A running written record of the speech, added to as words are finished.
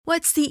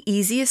What's the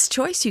easiest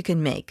choice you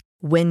can make?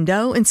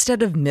 Window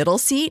instead of middle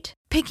seat?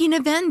 Picking a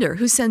vendor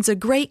who sends a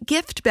great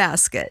gift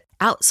basket?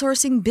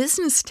 Outsourcing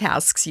business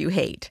tasks you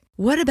hate?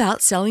 What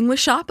about selling with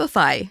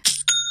Shopify?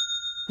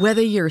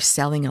 Whether you're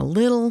selling a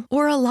little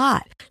or a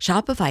lot,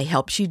 Shopify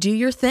helps you do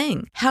your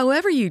thing,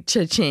 however you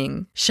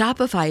cha-ching.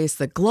 Shopify is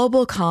the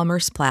global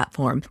commerce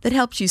platform that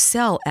helps you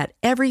sell at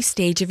every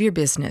stage of your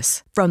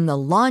business. From the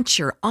launch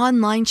your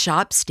online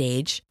shop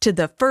stage to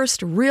the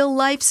first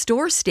real-life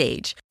store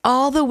stage,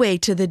 all the way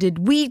to the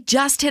did we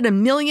just hit a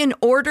million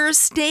orders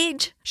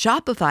stage.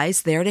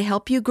 Shopify's there to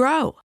help you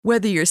grow.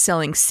 Whether you're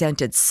selling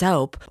scented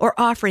soap or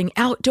offering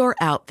outdoor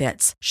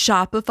outfits,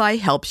 Shopify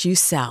helps you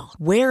sell.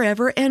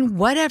 Wherever and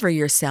whatever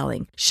you're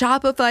selling,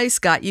 Shopify's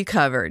got you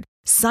covered.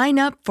 Sign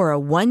up for a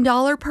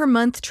 $1 per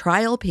month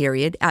trial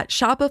period at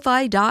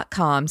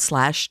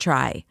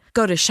shopify.com/try.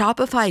 Go to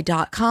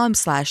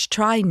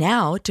shopify.com/try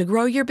now to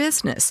grow your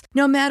business,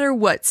 no matter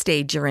what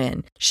stage you're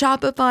in.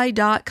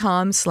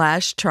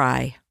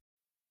 Shopify.com/try.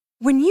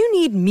 When you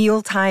need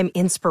mealtime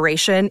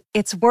inspiration,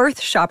 it's worth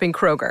shopping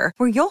Kroger,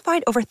 where you'll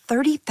find over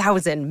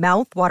 30,000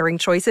 mouth-watering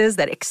choices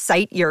that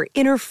excite your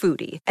inner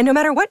foodie. And no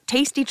matter what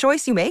tasty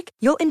choice you make,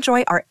 you'll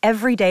enjoy our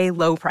everyday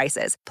low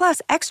prices, plus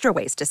extra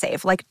ways to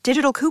save, like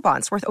digital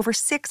coupons worth over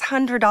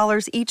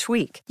 $600 each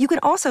week. You can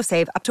also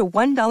save up to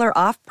 $1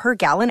 off per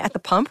gallon at the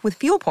pump with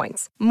fuel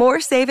points.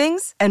 More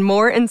savings and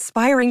more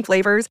inspiring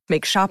flavors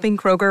make shopping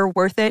Kroger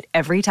worth it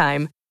every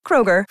time.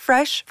 Kroger,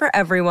 fresh for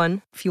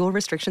everyone. Fuel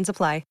restrictions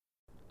apply.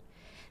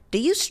 Do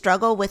you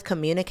struggle with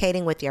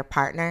communicating with your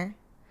partner?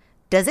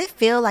 Does it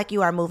feel like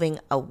you are moving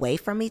away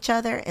from each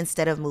other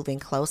instead of moving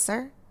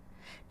closer?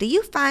 Do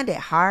you find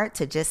it hard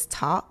to just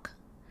talk?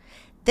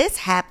 This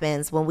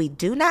happens when we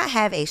do not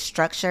have a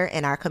structure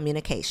in our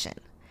communication.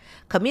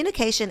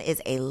 Communication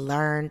is a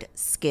learned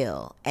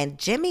skill, and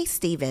Jimmy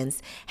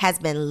Stevens has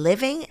been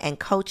living and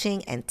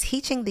coaching and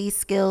teaching these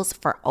skills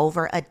for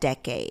over a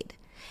decade.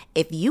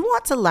 If you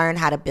want to learn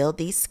how to build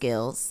these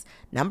skills,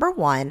 number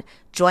 1,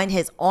 join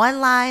his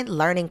online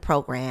learning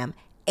program,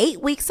 8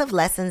 weeks of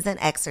lessons and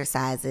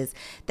exercises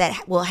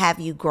that will have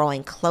you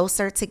growing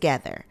closer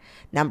together.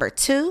 Number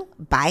 2,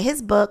 buy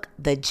his book,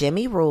 The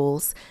Jimmy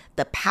Rules,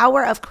 The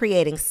Power of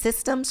Creating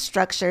Systems,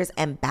 Structures,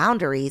 and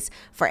Boundaries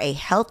for a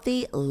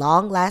Healthy,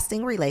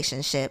 Long-Lasting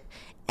Relationship.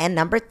 And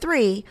number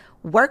 3,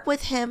 work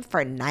with him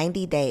for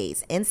 90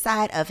 days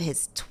inside of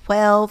his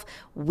 12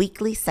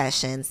 weekly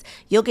sessions.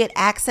 You'll get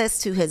access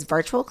to his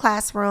virtual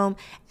classroom,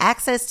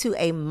 access to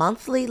a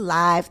monthly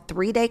live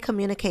 3-day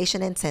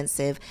communication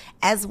intensive,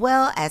 as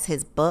well as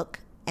his book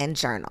and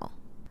journal.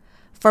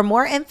 For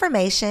more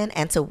information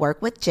and to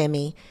work with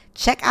Jimmy,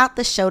 check out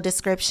the show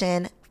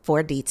description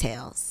for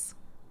details.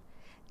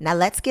 Now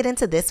let's get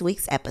into this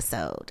week's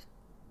episode.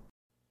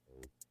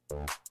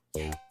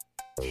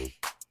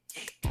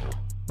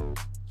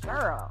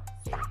 Girl,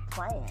 stop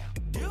playing.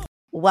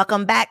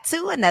 Welcome back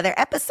to another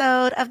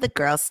episode of the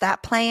Girl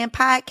Stop Playing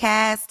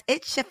podcast.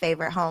 It's your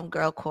favorite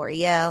homegirl,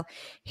 Coriel,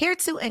 here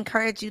to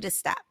encourage you to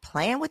stop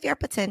playing with your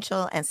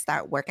potential and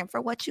start working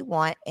for what you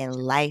want in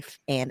life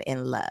and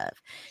in love.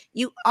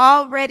 You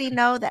already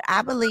know that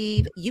I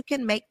believe you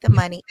can make the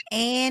money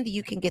and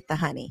you can get the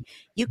honey.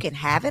 You can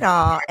have it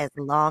all as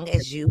long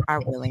as you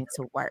are willing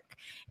to work.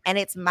 And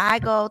it's my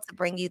goal to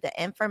bring you the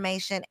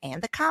information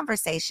and the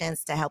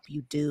conversations to help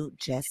you do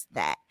just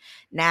that.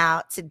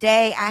 Now,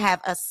 today I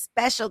have a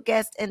special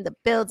guest in the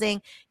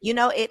building. You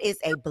know, it is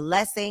a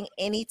blessing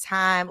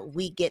anytime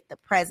we get the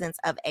presence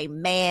of a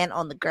man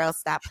on the Girl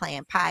Stop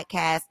Playing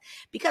podcast,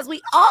 because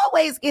we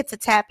always get to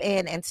tap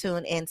in and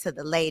tune into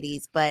the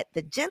ladies, but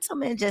the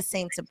gentlemen just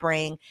seem to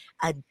bring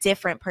a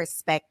different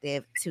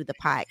perspective to the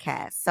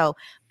podcast. So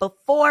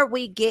before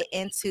we get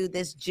into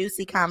this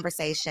juicy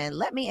conversation,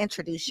 let me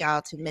introduce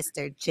y'all to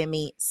Mr.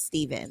 Jimmy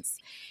Stevens.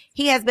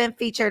 He has been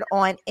featured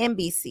on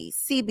NBC,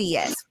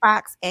 CBS,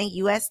 Fox, and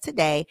US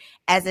Today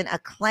as an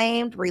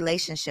acclaimed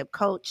relationship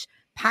coach,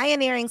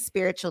 pioneering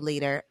spiritual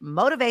leader,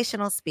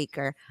 motivational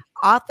speaker,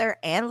 author,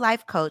 and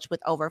life coach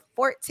with over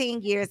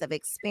 14 years of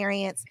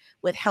experience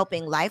with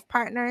helping life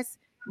partners,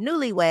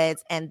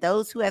 newlyweds, and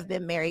those who have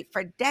been married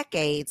for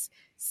decades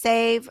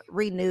save,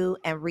 renew,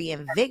 and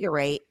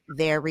reinvigorate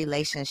their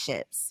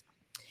relationships.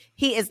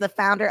 He is the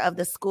founder of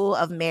the School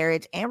of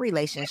Marriage and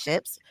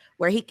Relationships,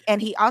 where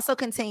he also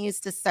continues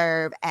to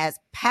serve as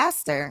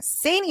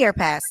senior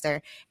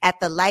pastor at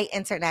the Light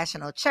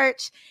International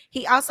Church.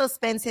 He also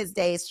spends his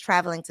days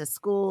traveling to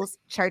schools,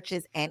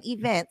 churches, and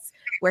events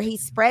where he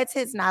spreads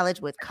his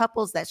knowledge with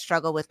couples that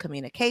struggle with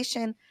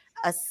communication,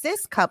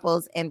 assists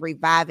couples in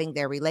reviving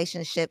their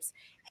relationships,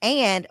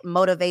 and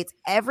motivates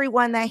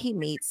everyone that he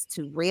meets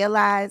to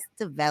realize,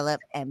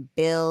 develop, and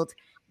build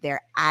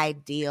their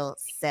ideal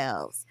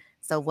selves.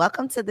 So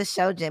welcome to the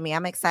show, Jimmy.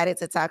 I'm excited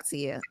to talk to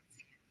you.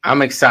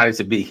 I'm excited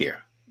to be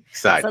here.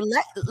 Excited. So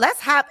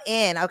let's hop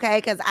in, okay?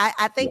 Because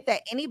I think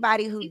that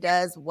anybody who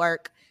does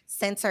work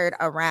centered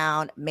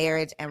around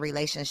marriage and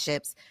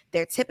relationships,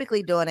 they're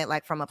typically doing it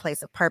like from a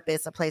place of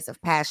purpose, a place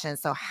of passion.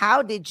 So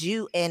how did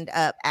you end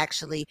up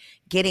actually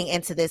getting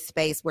into this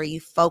space where you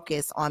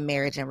focus on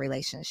marriage and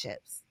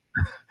relationships?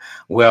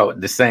 Well,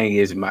 the saying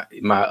is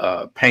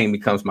my pain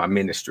becomes my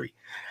ministry.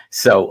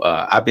 So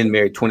I've been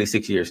married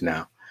 26 years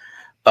now.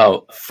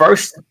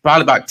 First,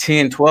 probably about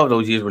 10, 12 of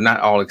those years were not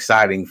all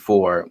exciting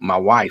for my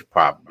wife,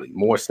 probably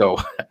more so.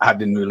 I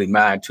didn't really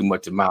mind too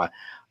much of my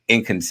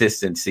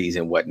inconsistencies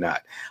and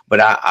whatnot. But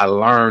I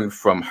learned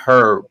from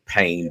her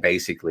pain,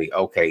 basically,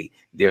 okay,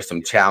 there's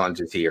some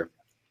challenges here.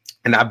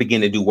 And I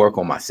began to do work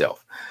on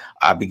myself.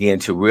 I began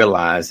to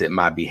realize that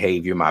my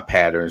behavior, my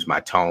patterns, my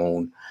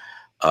tone,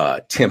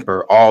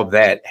 temper, all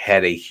that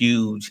had a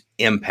huge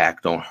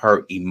impact on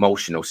her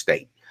emotional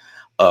state,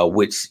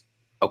 which,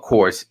 of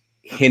course,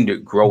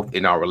 hindered growth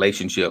in our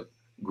relationship,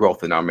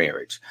 growth in our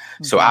marriage.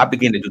 Mm-hmm. So I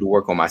began to do the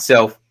work on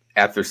myself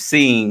after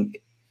seeing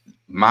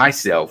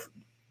myself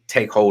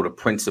take hold of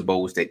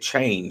principles that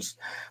changed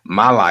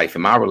my life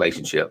and my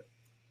relationship.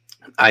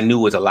 I knew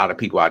there was a lot of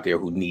people out there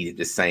who needed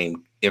the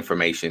same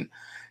information,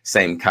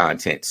 same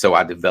content. So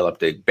I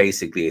developed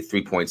basically a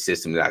 3-point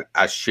system that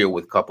I share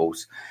with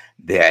couples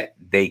that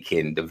they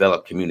can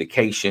develop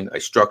communication, a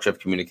structure of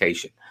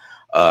communication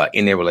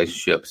in their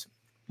relationships,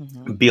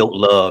 build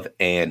love,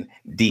 and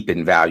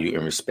deepen value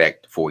and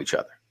respect for each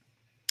other.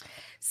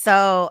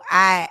 So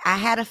I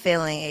had a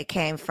feeling it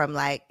came from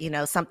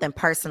something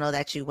personal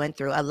that you went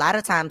through. A lot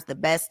of times the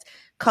best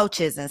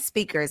coaches and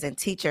speakers and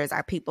teachers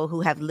are people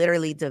who have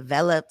literally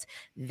developed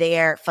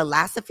their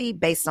philosophy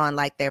based on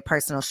their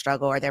personal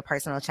struggle or their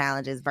personal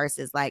challenges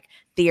versus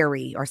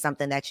theory or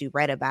something that you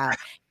read about.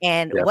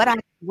 And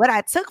what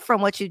I took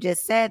from what you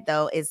just said,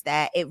 though, is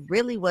that it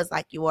really was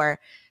your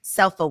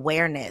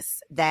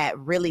self-awareness that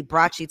really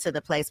brought you to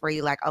the place where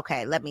you're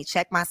okay, let me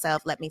check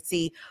myself. Let me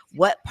see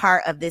what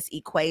part of this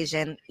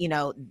equation,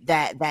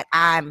 that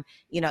I'm,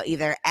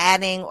 either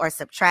adding or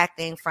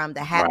subtracting from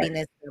the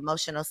happiness, the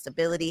emotional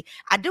stability.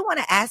 I do want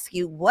to ask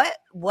you what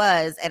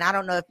was, and I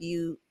don't know if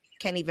you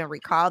can even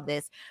recall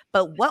this,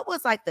 but what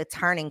was the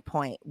turning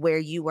point where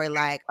you were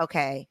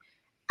okay,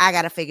 I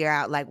got to figure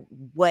out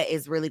what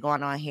is really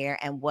going on here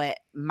and what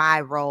my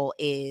role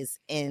is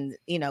in,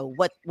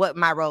 what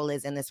my role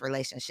is in this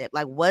relationship.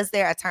 Was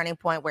there a turning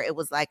point where it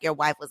was your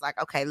wife was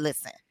okay,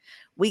 listen,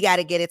 we got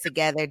to get it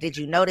together? Did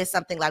you notice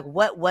something?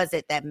 What was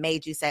it that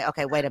made you say,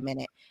 okay, wait a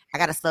minute, I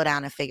got to slow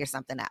down and figure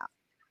something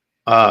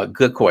out?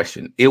 Good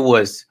question. It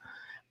was,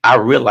 I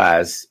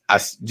realized I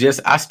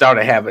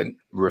started having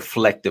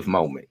reflective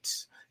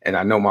moments. And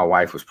I know my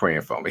wife was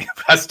praying for me.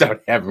 I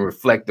started having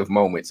reflective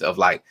moments of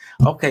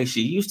okay,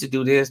 she used to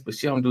do this, but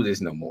she don't do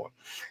this no more.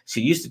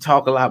 She used to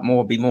talk a lot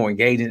more, be more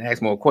engaging,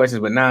 ask more questions,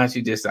 but now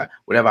she just,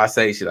 whatever I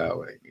say,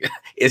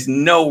 it's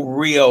no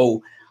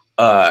real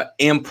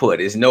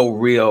input. It's no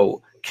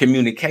real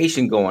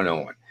communication going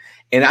on.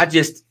 And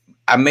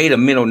I made a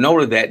mental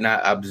note of that, and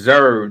I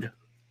observed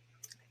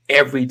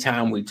every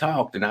time we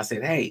talked, and I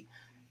said, hey,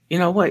 you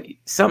know what?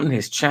 Something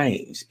has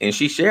changed. And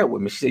she shared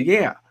with me, she said,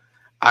 yeah,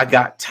 I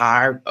got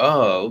tired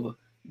of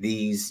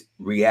these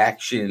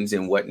reactions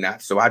and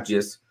whatnot. So I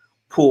just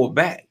pulled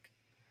back.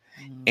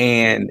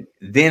 And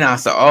then I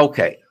said,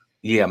 okay,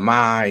 yeah,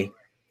 my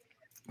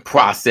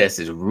process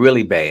is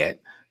really bad,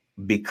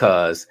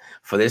 because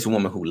for this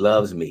woman who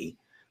loves me,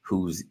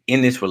 who's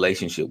in this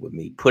relationship with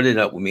me, put it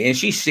up with me. And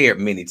she shared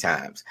many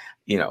times,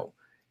 I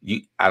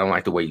don't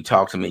like the way you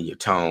talk to me, your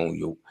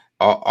tone,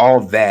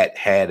 all that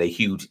had a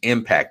huge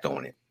impact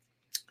on it.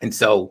 And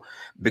so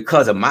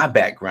because of my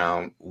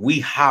background,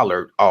 we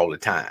hollered all the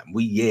time.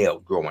 We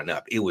yelled growing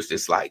up. It was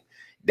just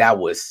that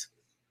was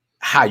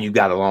how you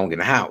got along in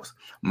the house.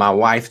 My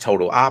wife,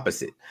 total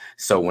opposite.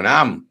 So when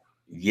I'm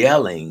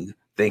yelling,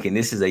 thinking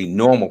this is a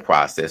normal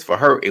process, for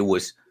her, it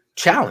was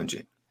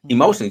challenging,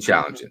 emotionally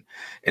challenging.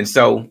 And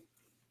so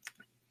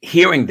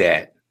hearing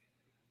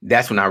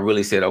that's when I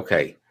really said,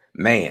 okay,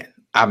 man,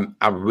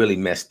 I really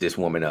messed this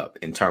woman up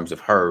in terms of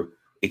her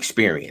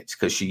experience,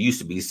 because she used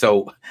to be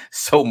so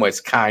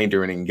much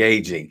kinder and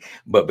engaging,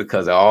 but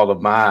because of all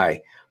of my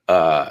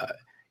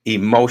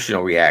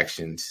emotional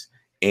reactions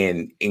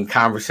in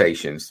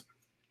conversations,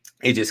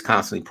 it just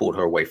constantly pulled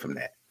her away from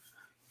that.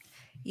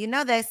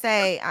 They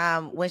say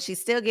when she's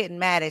still getting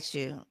mad at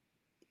you,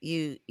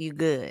 you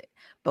good,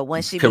 but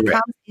when she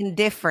becomes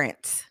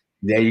indifferent,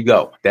 there you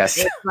go. That's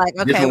okay,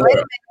 wait a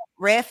minute,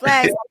 red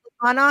flags.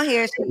 What's going on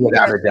here?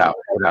 Without a doubt.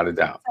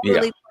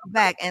 Totally yeah.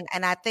 Back.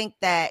 And I think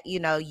that,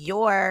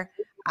 your,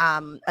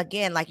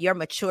 again, your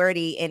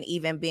maturity and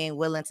even being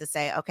willing to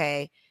say,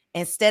 okay,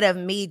 instead of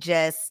me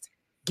just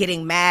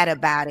getting mad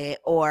about it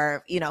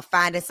or,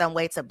 finding some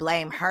way to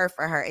blame her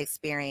for her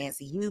experience,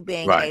 you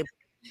being able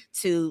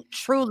to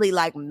truly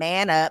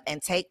man up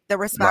and take the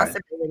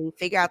responsibility,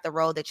 figure out the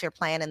role that you're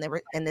playing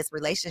in this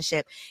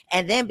relationship,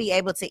 and then be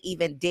able to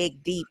even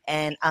dig deep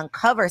and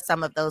uncover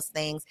some of those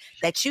things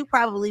that you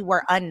probably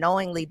were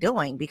unknowingly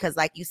doing, because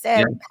like you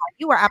said, how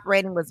you were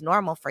operating was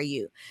normal for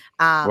you.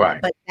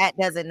 But that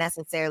doesn't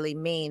necessarily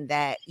mean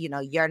that,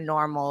 your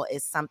normal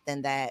is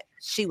something that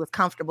she was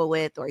comfortable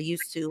with or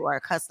used to or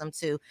accustomed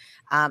to.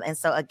 And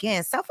so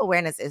again,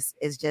 self-awareness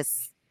is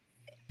just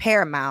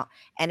paramount,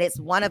 and it's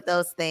one of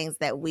those things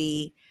that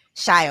we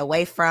shy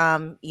away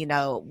from.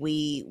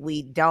 We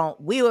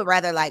would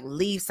rather like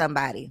leave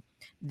somebody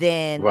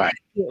than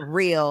get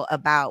real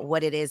about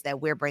what it is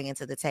that we're bringing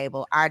to the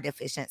table, our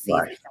deficiencies.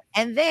 Right.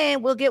 And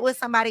then we'll get with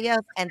somebody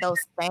else and those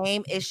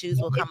same issues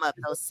will come up.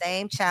 Those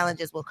same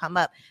challenges will come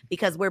up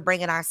because we're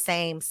bringing our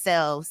same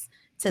selves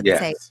to the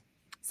table.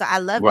 So I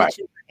love that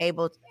you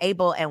were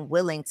able and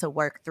willing to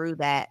work through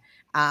that.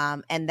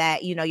 And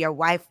that, your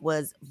wife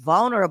was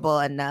vulnerable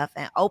enough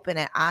and open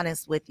and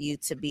honest with you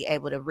to be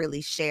able to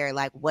really share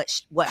like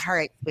what her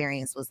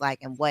experience was like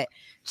and what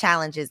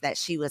challenges that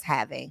she was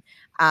having.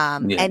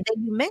 And then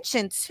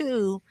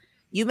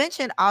you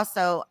mentioned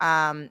also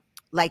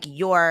like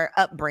your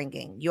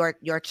upbringing,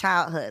 your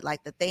childhood,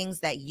 like the things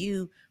that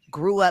you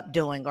grew up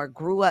doing or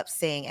grew up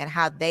seeing and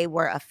how they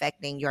were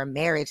affecting your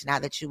marriage now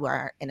that you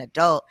are an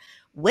adult.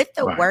 With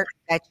the work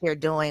that you're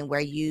doing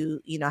where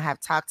you have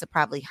talked to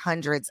probably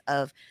hundreds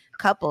of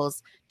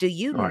couples, do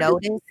you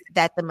notice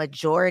that the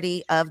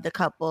majority of the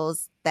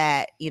couples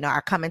that,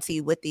 are coming to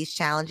you with these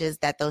challenges,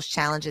 that those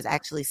challenges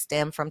actually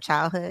stem from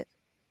childhood?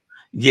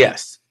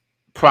 Yes,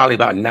 probably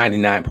about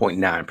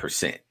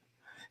 99.9%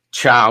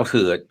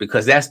 childhood,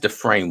 because that's the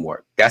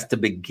framework. That's the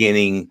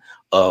beginning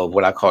of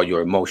what I call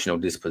your emotional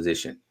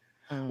disposition.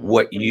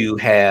 What you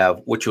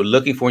have, what you're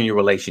looking for in your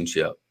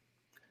relationship,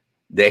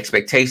 the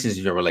expectations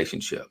in your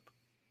relationship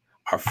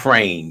are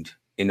framed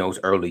in those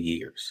early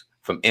years,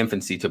 from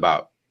infancy to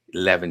about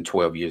 11,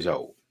 12 years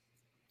old.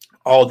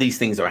 All these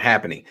things are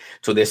happening.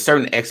 So there's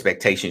certain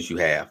expectations you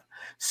have,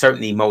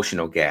 certain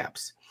emotional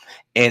gaps.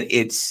 And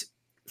it's,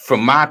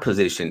 from my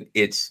position,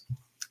 it's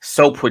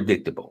so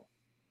predictable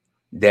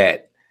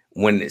that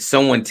when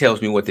someone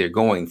tells me what they're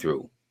going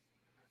through,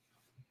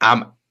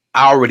 I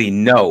already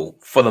know,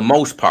 for the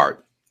most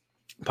part,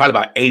 probably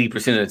about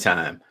 80% of the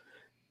time,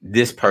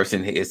 this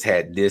person has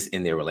had this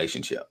in their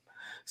relationship.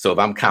 So if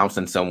I'm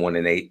counseling someone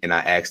and I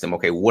ask them,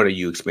 okay, what are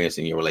you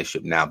experiencing in your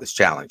relationship now that's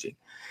challenging?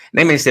 And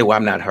they may say, well,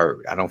 I'm not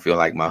heard. I don't feel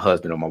like my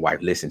husband or my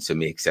wife listens to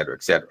me, et cetera,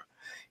 et cetera.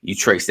 You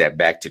trace that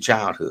back to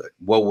childhood.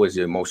 What was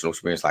your emotional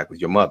experience like with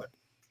your mother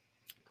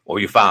or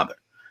your father?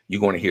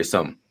 You're going to hear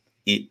something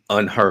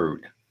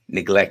unheard,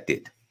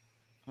 neglected,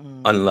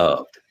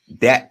 unloved,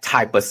 that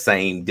type of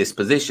same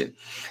disposition.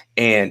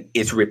 And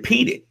it's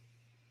repeated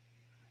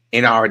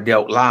in our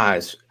adult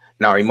lives,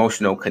 in our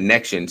emotional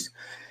connections,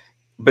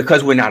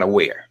 because we're not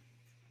aware.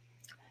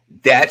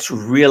 That's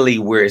really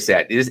where it's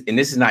at. And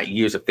this is not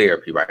years of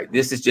therapy, right?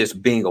 This is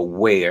just being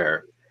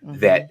aware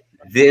that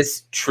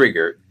this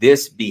trigger,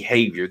 this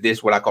behavior,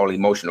 this what I call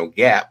emotional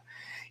gap,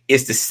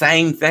 is the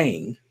same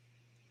thing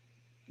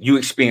you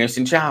experienced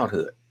in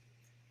childhood.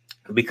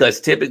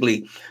 Because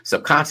typically,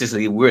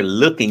 subconsciously, we're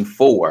looking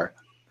for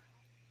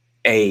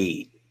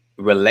a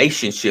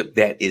relationship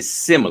that is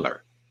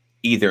similar,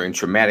 either in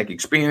traumatic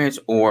experience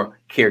or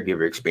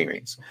caregiver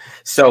experience.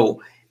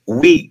 So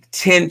we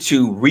tend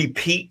to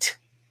repeat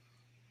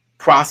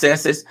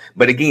processes.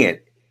 But again,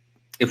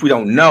 if we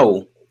don't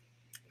know,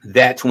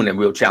 that's when the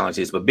real challenge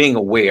is. But being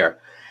aware,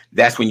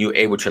 that's when you're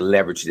able to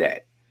leverage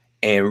that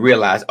and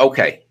realize,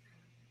 okay,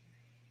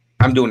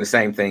 I'm doing the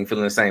same thing,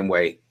 feeling the same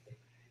way.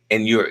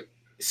 And you're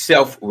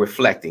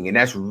self-reflecting. And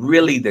that's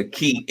really the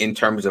key in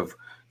terms of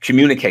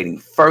communicating.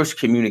 First,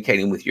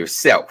 communicating with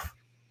yourself.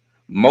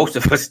 Most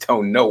of us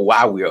don't know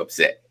why we're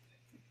upset.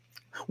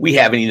 We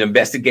haven't even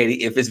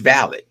investigated if it's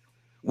valid.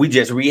 We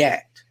just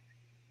react.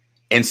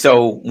 And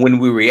so when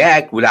we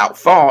react without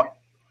thought,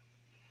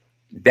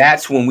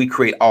 that's when we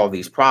create all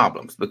these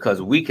problems,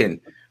 because we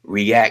can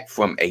react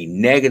from a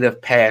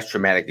negative past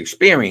traumatic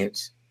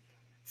experience,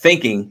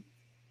 thinking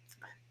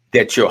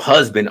that your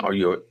husband or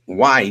your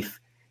wife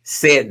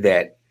said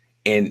that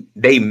and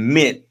they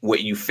meant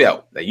what you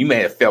felt. That you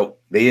may have felt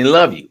they didn't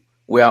love you.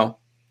 Well,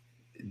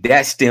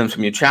 that stems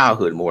from your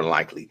childhood, more than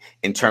likely,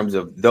 in terms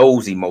of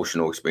those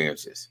emotional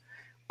experiences.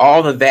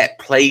 All of that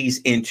plays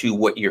into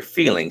what you're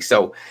feeling.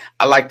 So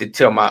I like to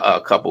tell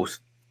my couples,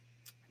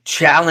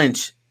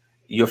 challenge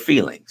your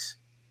feelings.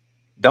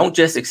 Don't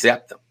just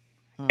accept them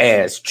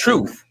as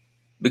truth,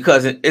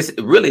 because it's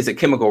really a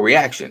chemical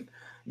reaction.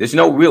 There's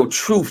no real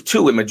truth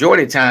to it.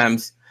 Majority of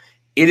times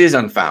it is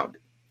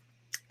unfounded.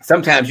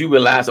 Sometimes you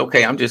realize,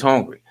 okay, I'm just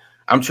hungry.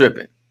 I'm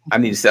tripping. I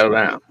need to settle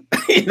down.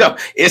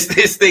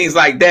 It's things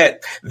like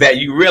that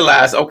you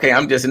realize, okay,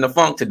 I'm just in the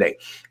funk today.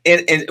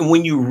 And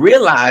when you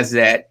realize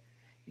that,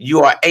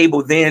 you are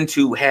able then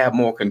to have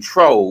more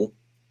control,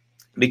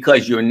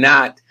 because you're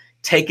not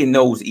taking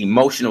those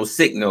emotional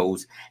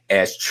signals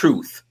as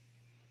truth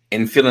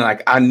and feeling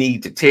like I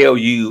need to tell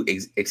you,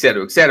 et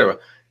cetera, et cetera.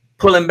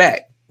 Pulling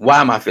back. Why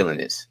am I feeling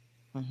this?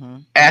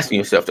 Asking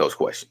yourself those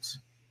questions.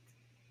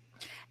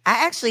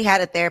 I actually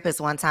had a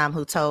therapist one time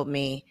who told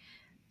me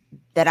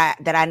that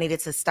I needed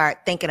to start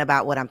thinking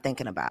about what I'm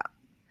thinking about.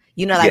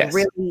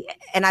 Really,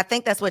 and I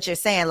think that's what you're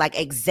saying, like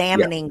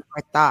examining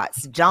your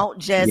thoughts. Don't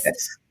just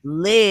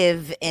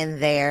live in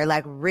there,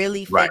 like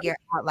really figure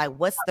out like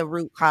what's the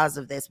root cause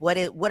of this, what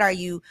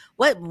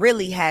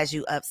really has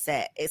you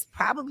upset. It's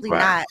probably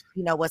not,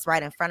 you know, what's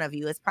right in front of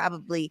you. It's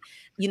probably,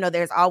 you know,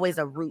 there's always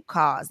a root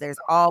cause. There's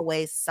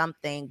always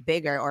something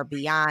bigger or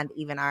beyond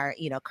even our,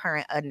 you know,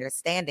 current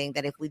understanding,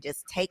 that if we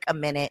just take a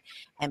minute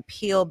and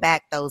peel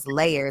back those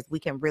layers, we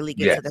can really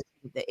get to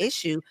the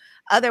issue.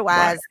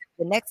 Otherwise,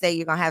 the next day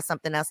you're going to have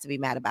something else to be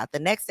mad about. The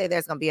next day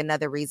there's going to be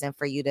another reason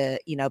for you to,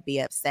 you know, be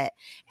upset.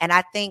 And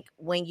I think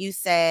when you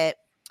said,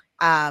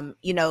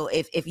 you know,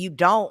 if you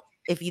don't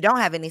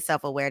have any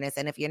self-awareness,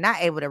 and if you're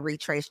not able to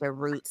retrace your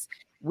roots,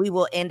 we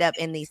will end up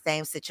in these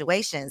same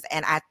situations.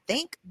 And I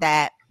think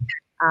that,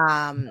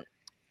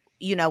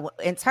 you know,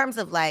 in terms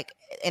of like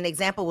an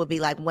example would be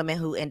like women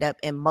who end up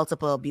in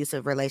multiple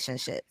abusive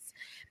relationships,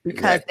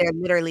 because they're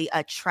literally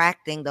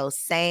attracting those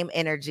same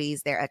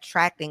energies. They're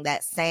attracting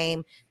that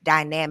same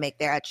dynamic.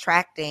 They're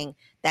attracting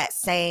that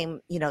same,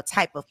 you know,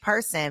 type of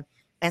person.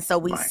 And so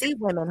we see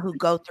women who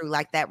go through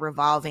like that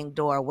revolving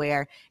door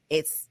where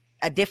it's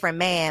a different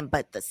man,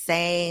 but the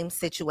same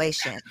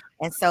situation.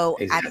 And so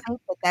I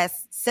think that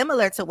that's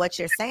similar to what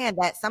you're saying,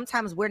 that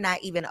sometimes we're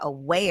not even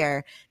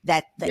aware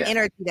that the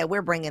energy that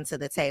we're bringing to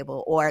the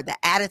table, or the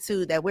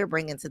attitude that we're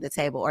bringing to the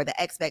table, or the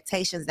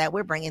expectations that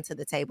we're bringing to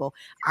the table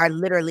are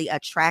literally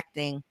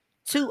attracting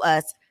to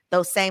us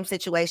those same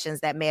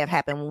situations that may have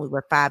happened when we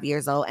were 5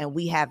 years old and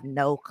we have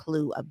no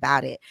clue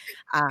about it.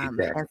 And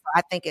so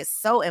I think it's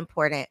so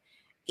important,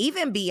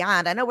 even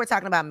beyond, I know we're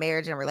talking about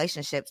marriage and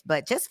relationships,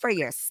 but just for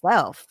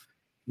yourself.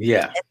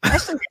 Yeah.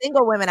 Especially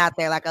single women out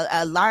there, like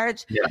a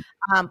large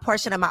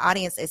portion of my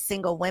audience is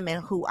single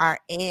women who are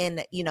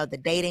in, you know, the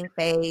dating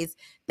phase.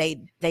 They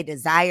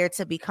desire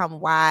to become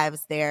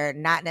wives. They're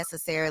not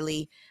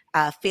necessarily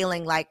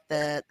feeling like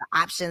the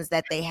options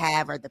that they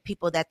have or the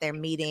people that they're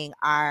meeting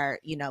are,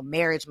 you know,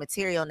 marriage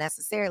material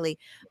necessarily.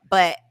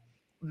 But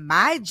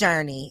my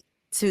journey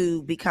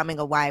to becoming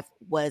a wife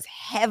was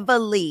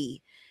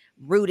heavily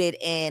rooted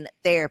in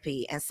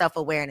therapy and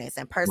self-awareness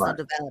and personal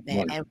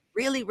development, and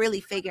really, really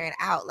figuring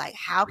out like,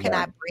 how can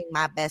I bring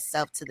my best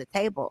self to the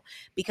table?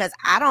 Because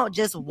I don't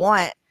just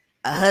want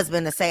a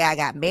husband to say I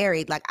got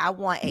married. Like, I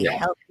want a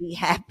healthy,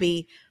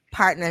 happy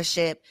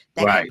partnership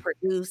that can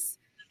produce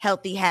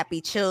healthy, happy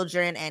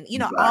children, and, you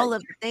know, all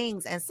of the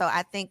things. And so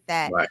I think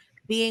that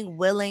being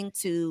willing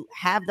to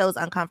have those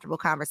uncomfortable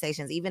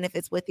conversations, even if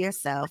it's with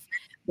yourself,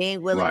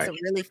 being willing to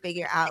really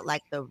figure out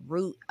like the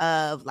root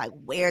of like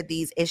where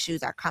these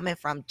issues are coming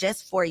from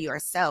just for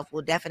yourself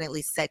will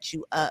definitely set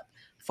you up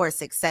for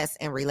success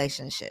in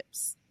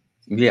relationships.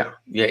 Yeah.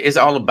 It's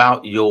all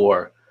about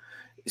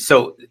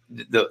so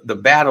the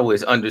battle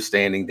is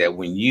understanding that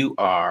when you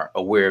are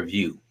aware of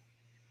you,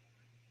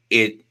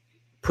 it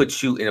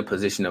puts you in a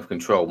position of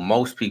control.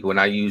 Most people, when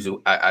I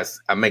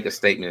make a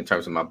statement in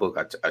terms of my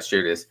book, I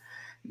share this,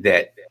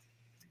 that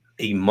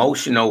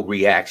emotional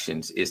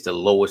reactions is the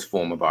lowest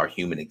form of our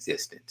human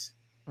existence.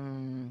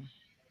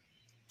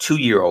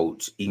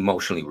 2-year-olds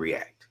emotionally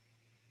react.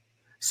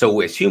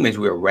 So as humans,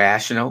 we're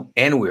rational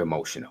and we're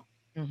emotional.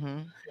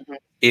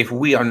 If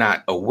we are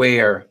not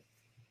aware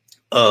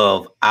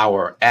of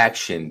our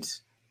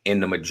actions,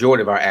 and the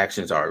majority of our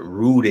actions are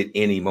rooted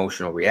in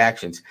emotional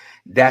reactions,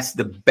 that's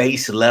the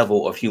base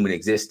level of human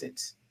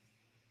existence.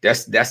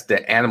 That's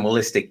the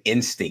animalistic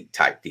instinct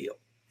type deal,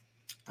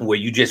 where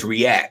you just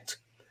react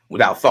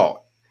without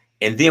thought.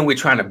 And then we're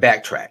trying to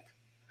backtrack.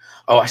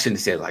 Oh, I shouldn't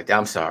have said it like that.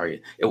 I'm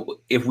sorry.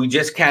 If we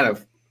just kind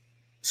of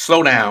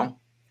slow down,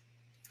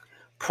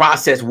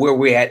 process where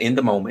we're at in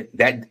the moment,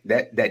 that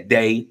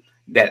day,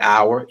 that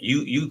hour,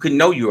 you can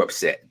know you're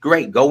upset.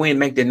 Great. Go in,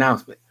 make the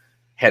announcement.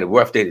 Had a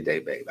rough day today,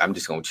 babe. I'm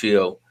just going to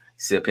chill,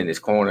 sit up in this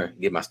corner,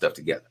 get my stuff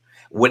together.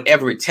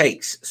 Whatever it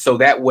takes. So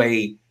that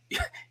way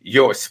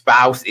your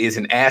spouse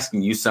isn't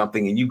asking you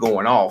something and you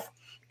going off.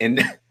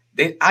 And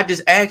then I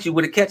just asked you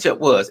what the catch up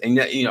was. And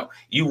you know,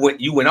 you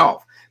went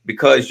off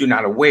because you're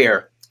not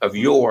aware of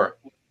your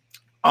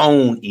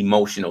own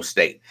emotional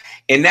state.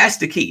 And that's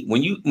the key.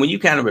 When you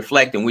kind of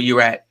reflect on where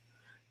you're at,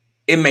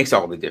 it makes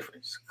all the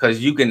difference,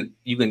 because you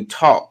can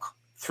talk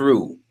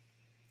through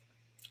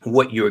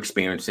what you're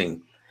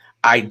experiencing.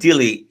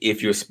 Ideally,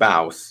 if your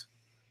spouse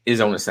is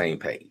on the same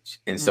page.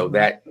 And so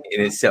that in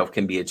itself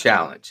can be a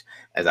challenge.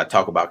 As I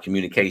talk about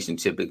communication,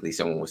 typically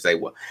someone will say,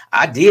 well,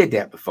 I did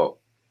that before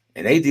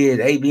and they did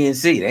A, B, and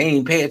C. They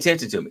ain't pay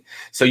attention to me.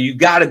 So you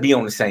got to be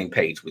on the same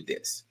page with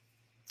this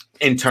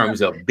in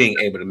terms of being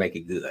able to make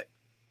it good.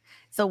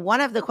 So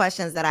one of the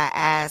questions that I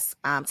ask,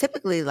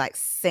 typically like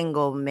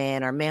single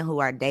men or men who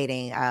are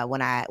dating,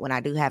 when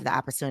I do have the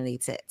opportunity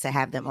to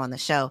have them on the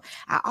show,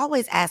 I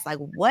always ask, like,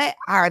 what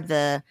are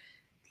the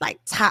like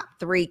top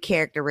 3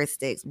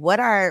 characteristics? What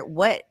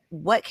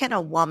can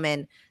a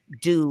woman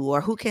do,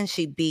 or who can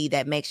she be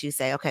that makes you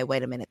say, okay,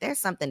 wait a minute, there's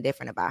something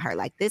different about her.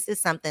 Like, this is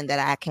something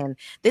that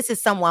this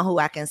is someone who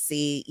I can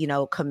see, you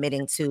know,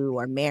 committing to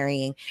or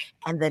marrying.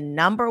 And the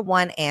number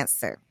one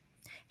answer,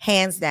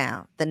 hands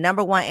down, the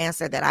number one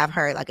answer that I've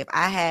heard, like if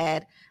I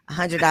had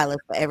 $100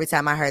 for every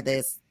time I heard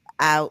this,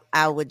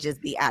 I would just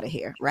be out of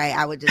here, right?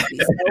 I would just be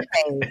so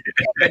paid.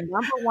 The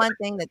number one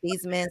thing that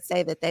these men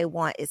say that they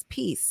want is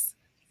peace.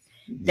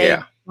 They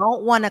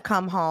don't want to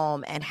come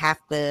home and have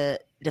to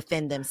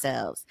defend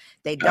themselves.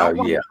 They don't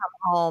want to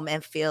come home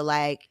and feel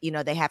like, you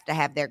know, they have to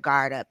have their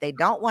guard up. They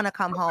don't want to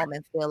come home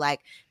and feel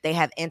like they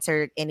have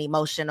entered an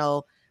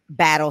emotional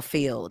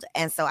battlefield.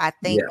 And so I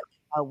think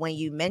when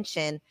you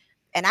mention,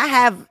 and I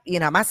have, you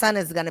know, my son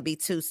is going to be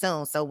 2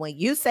 soon. So when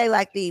you say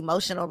like the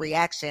emotional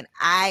reaction,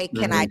 I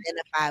can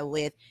identify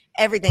with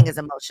everything is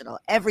emotional.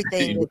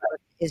 Everything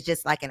is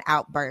just like an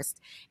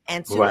outburst.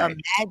 And to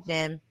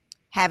imagine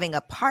having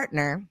a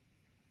partner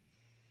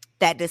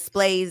that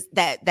displays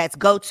that's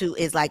go-to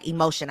is like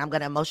emotion. I'm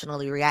going to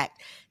emotionally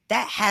react.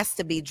 That has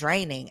to be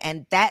draining.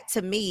 And that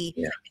to me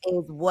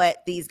is what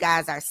these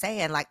guys are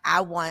saying. Like,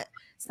 I want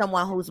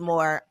someone who's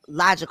more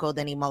logical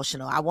than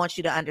emotional. I want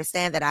you to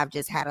understand that I've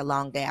just had a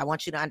long day. I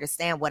want you to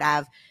understand what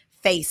I've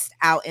faced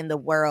out in the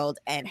world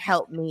and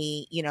help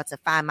me, you know, to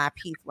find my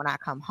peace when I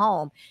come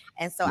home.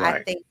 And so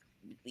I think,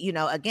 you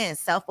know, again,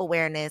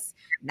 self-awareness,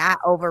 not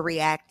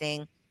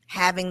overreacting,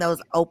 having those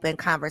open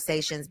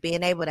conversations,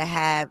 being able to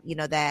have, you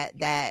know,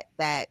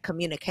 that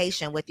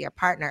communication with your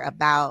partner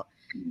about,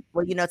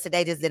 well, you know,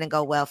 today just didn't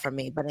go well for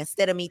me. But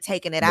instead of me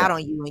taking it out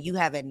on you and you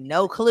having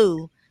no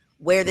clue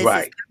where this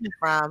is coming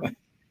from,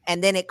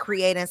 and then it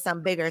creating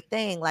some bigger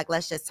thing, like,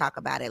 let's just talk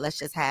about it. Let's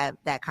just have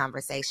that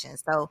conversation.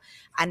 So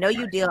I know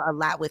you deal a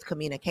lot with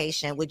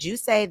communication. Would you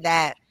say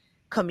that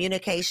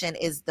communication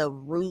is the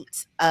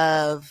root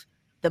of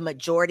the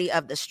majority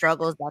of the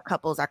struggles that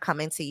couples are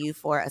coming to you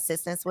for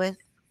assistance with?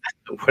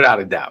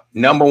 Without a doubt.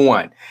 Number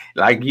one,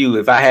 like you,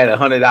 if I had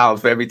 $100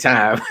 for every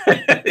time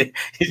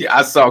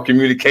I saw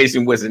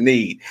communication was a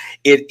need,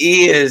 it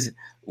is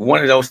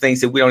one of those things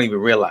that we don't even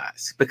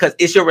realize, because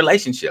it's your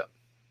relationship.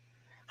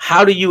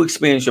 How do you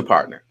experience your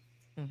partner?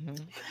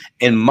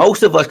 And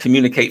most of us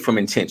communicate from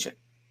intention.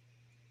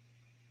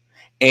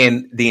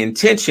 And the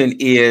intention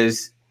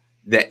is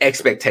the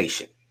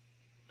expectation.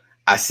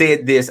 I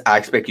said this, I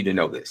expect you to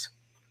know this.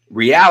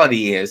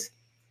 Reality is,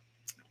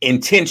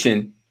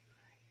 intention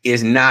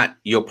is not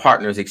your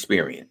partner's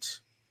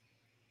experience.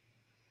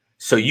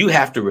 So you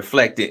have to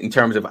reflect it in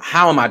terms of,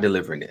 how am I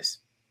delivering this?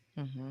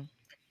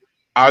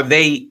 Are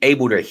they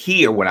able to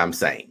hear what I'm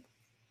saying,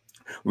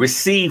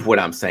 receive what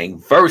I'm saying,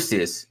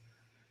 versus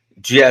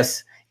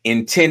just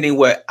intending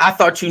what I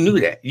thought you knew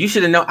that. You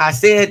should have known. I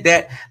said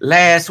that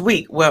last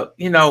week. Well,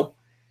 you know,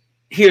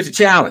 here's the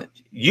challenge.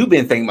 You've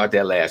been thinking about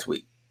that last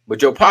week,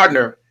 but your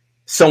partner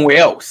somewhere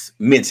else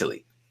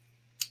mentally.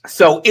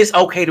 So it's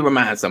okay to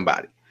remind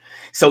somebody.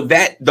 So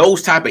that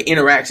those type of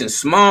interactions,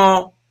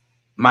 small,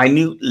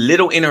 minute,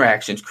 little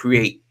interactions,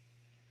 create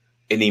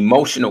an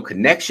emotional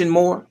connection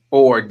more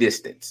or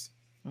distance.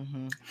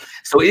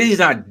 So these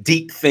are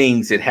deep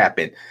things that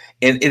happen.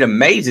 And it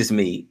amazes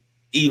me,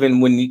 even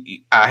when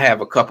I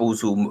have a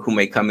couples who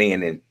may come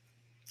in and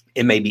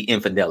it may be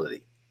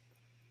infidelity.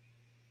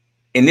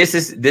 And this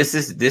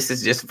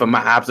is just from my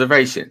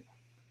observation.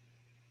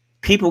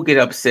 People get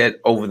upset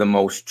over the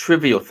most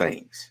trivial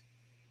things,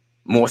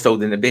 more so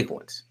than the big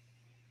ones.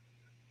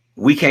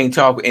 We can't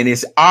talk, and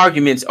it's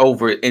arguments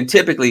over it. And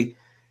typically,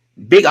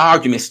 big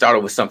arguments start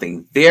over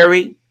something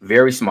very,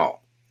 very small.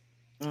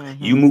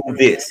 You move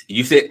this,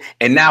 you said,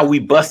 and now we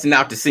busting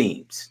out the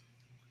seams.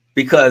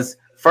 Because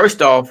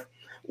first off,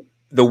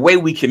 the way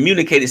we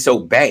communicate is so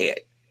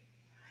bad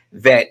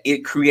that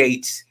it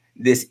creates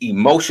this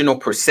emotional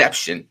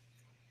perception.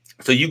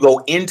 So you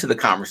go into the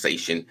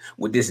conversation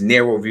with this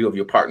narrow view of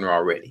your partner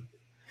already.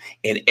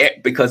 And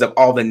because of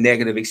all the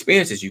negative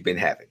experiences you've been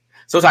having.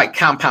 So it's like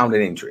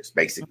compounded interest,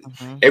 basically.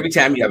 Every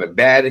time you have a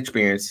bad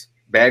experience,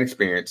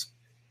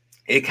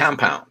 it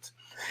compounds.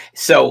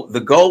 So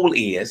the goal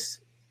is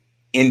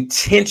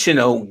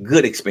intentional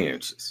good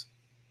experiences.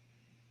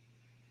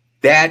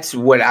 That's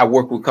what I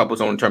work with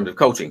couples on in terms of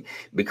coaching,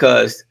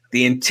 because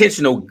the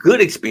intentional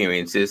good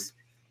experiences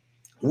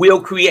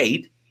will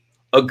create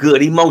a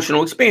good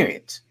emotional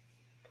experience.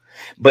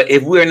 But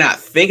if we're not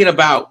thinking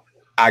about,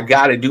 I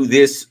got to do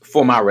this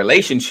for my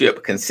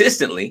relationship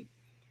consistently,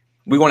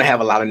 we're going to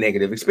have a lot of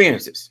negative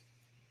experiences.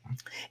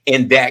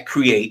 And that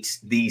creates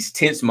these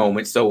tense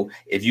moments. So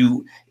if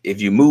you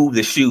move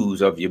the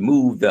shoes, or if you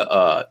move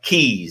the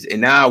keys,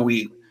 and now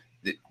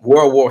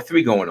World War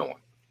III going on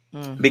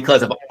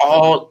because of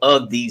all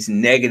of these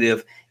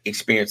negative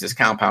experiences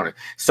compounded.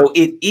 So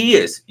it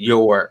is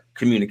your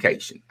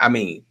communication. I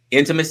mean,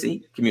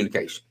 intimacy,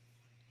 communication,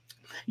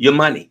 your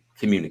money,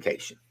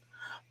 communication,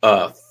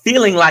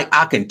 feeling like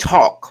I can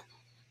talk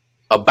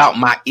about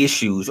my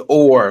issues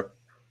or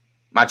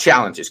my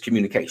challenges,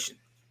 communication.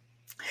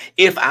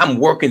 If I'm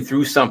working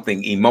through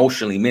something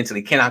emotionally,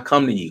 mentally, can I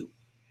come to you?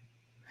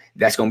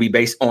 That's going to be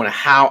based on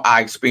how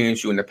I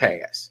experienced you in the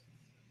past.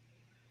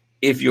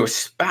 If your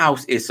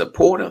spouse is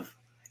supportive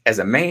as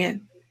a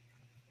man,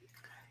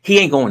 he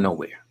ain't going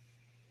nowhere.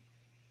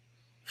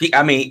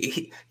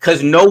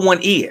 Because no one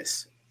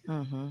is.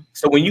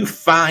 So when you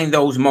find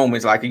those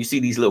moments, like you see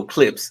these little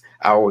clips,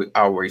 I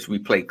always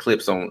replay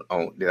clips on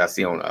that I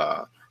see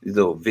on these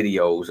little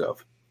videos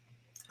of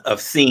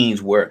of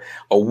scenes where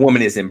a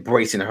woman is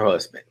embracing her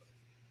husband,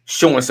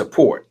 showing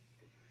support.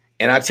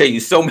 And I tell you,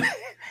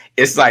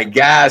 it's like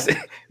guys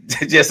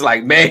just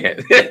like,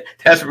 man,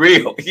 that's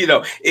real.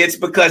 It's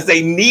because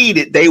they need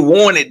it. They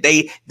want it.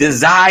 They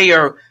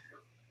desire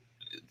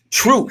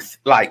truth.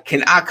 Like,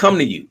 can I come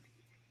to you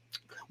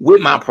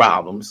with my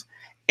problems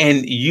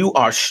and you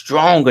are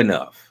strong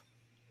enough?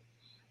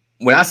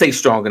 When I say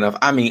strong enough,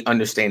 I mean,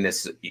 understand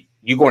this.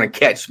 You're going to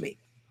catch me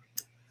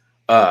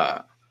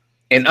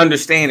and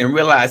understand and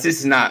realize this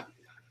is not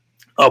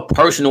a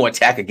personal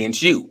attack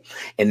against you.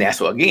 And that's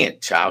what, again,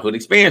 childhood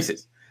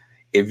experiences.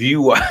 If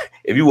you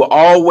were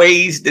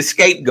always the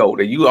scapegoat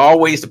or you were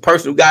always the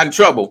person who got in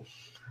trouble,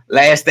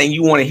 last thing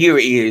you want to hear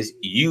is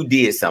you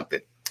did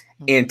something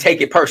and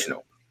take it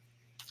personal.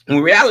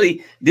 In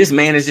reality, this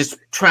man is just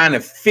trying to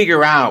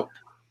figure out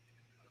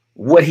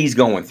what he's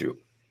going through,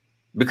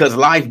 because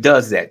life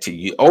does that to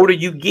you. Older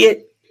you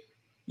get,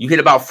 you hit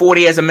about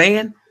 40 as a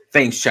man,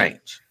 things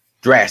change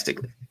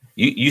drastically.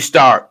 You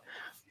start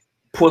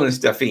pulling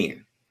stuff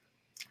in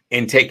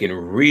and taking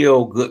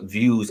real good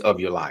views of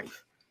your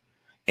life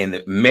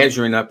and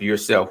measuring up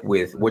yourself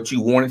with what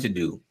you wanted to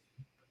do,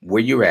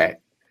 where you're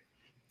at.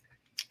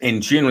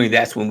 And generally,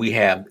 that's when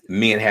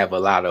men have a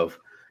lot of,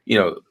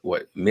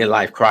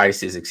 midlife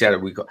crisis, et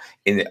cetera.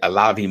 And a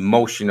lot of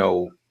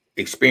emotional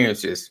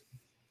experiences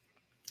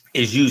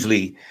is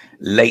usually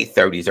late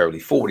 30s, early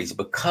 40s,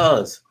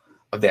 because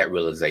of that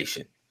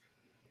realization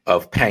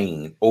of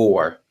pain,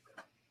 or,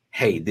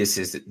 hey, this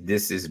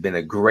has been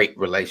a great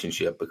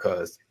relationship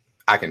because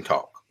I can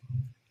talk.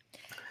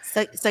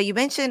 So you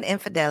mentioned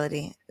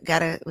infidelity. We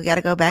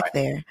gotta go back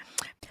there.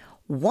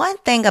 One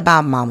thing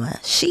about mama,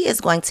 she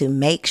is going to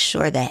make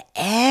sure that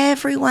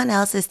everyone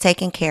else is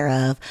taken care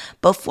of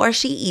before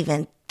she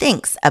even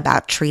thinks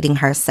about treating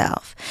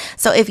herself.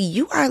 So if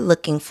you are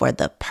looking for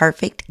the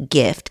perfect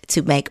gift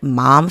to make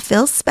mom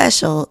feel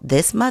special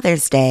this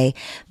Mother's Day,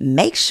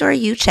 make sure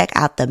you check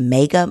out the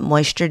Mega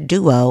Moisture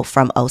Duo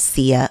from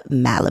Osea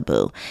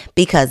Malibu,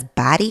 because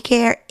body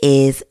care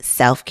is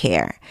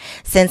self-care.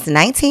 Since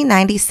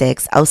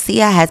 1996,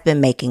 Osea has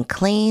been making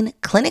clean,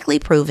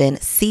 clinically proven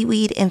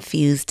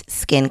seaweed-infused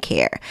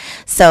skincare.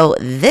 So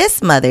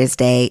this Mother's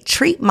Day,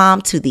 treat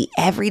mom to the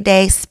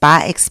everyday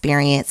spa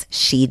experience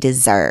she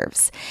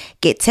deserves.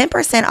 Get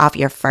 10% off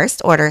your first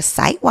order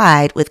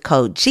site-wide with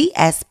code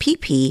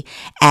GSPP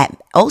at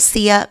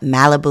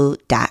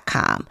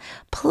OseaMalibu.com.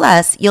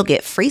 Plus, you'll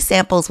get free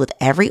samples with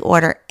every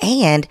order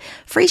and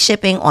free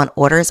shipping on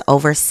orders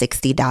over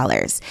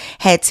 $60.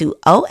 Head to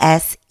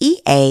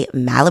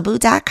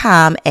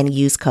OSEAMalibu.com and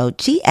use code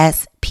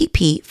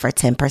GSPP for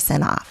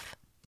 10% off.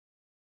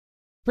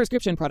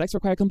 Prescription products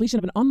require completion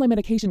of an online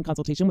medication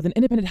consultation with an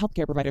independent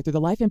healthcare provider through the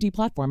LifeMD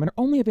platform and are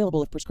only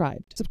available if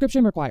prescribed.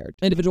 Subscription required.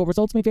 Individual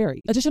results may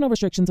vary. Additional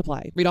restrictions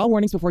apply. Read all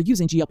warnings before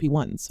using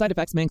GLP-1s. Side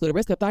effects may include a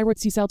risk of thyroid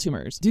C-cell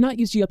tumors. Do not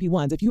use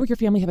GLP-1s if you or your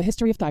family have a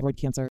history of thyroid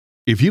cancer.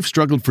 If you've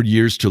struggled for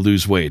years to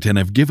lose weight and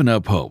have given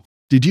up hope,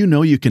 did you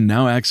know you can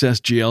now access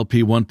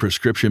GLP-1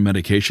 prescription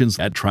medications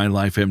at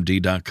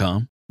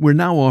TryLifeMD.com? We're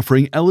now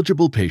offering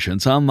eligible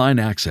patients online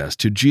access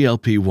to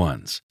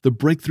GLP-1s, the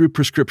breakthrough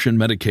prescription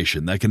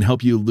medication that can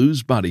help you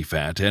lose body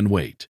fat and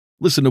weight.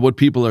 Listen to what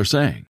people are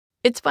saying.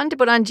 It's fun to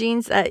put on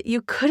jeans that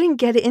you couldn't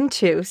get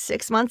into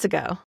 6 months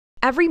ago.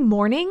 Every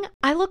morning,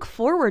 I look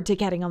forward to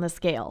getting on the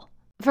scale.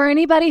 For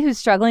anybody who's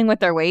struggling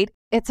with their weight,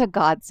 it's a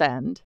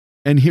godsend.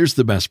 And here's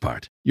the best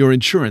part. Your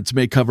insurance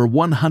may cover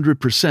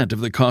 100% of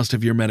the cost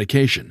of your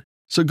medication.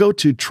 So go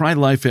to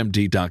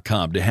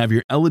TryLifeMD.com to have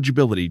your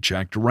eligibility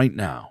checked right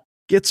now.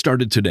 Get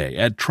started today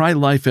at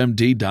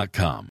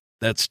TryLifeMD.com.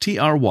 That's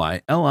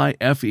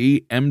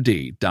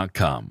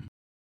TryLifeMD.com.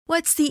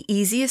 What's the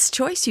easiest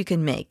choice you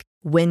can make?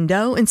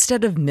 Window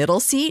instead of middle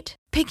seat?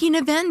 Picking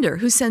a vendor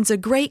who sends a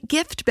great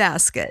gift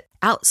basket?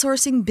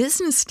 Outsourcing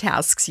business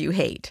tasks you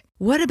hate?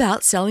 What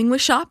about selling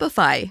with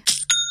Shopify?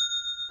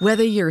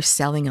 Whether you're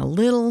selling a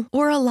little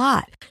or a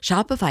lot,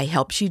 Shopify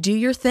helps you do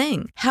your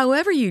thing,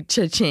 however you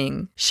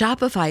cha-ching.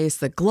 Shopify is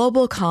the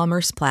global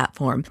commerce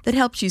platform that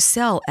helps you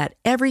sell at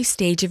every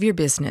stage of your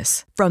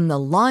business. From the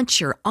launch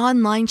your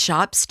online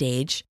shop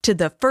stage to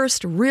the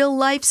first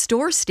real-life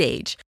store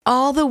stage,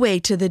 all the way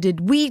to the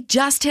did we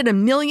just hit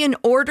 1 million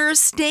orders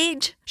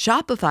stage.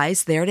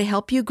 Shopify's there to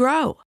help you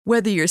grow.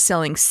 Whether you're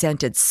selling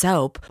scented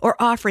soap or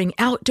offering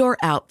outdoor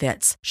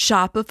outfits,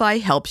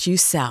 Shopify helps you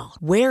sell.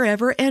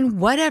 Wherever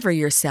and whatever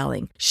you're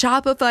selling,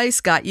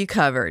 Shopify's got you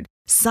covered.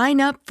 Sign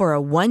up for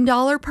a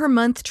 $1 per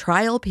month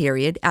trial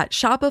period at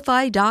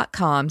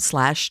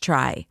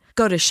shopify.com/try.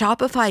 Go to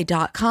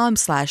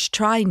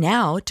shopify.com/try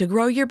now to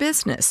grow your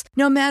business,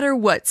 no matter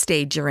what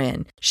stage you're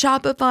in.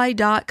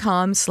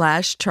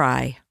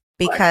 Shopify.com/try.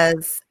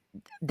 Because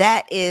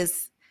that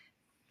is,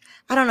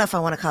 I don't know if I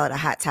want to call it a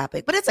hot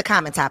topic, but it's a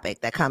common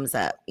topic that comes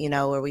up,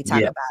 where we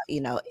talk about,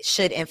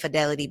 should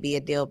infidelity be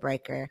a deal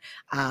breaker?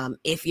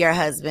 If your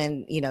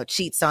husband,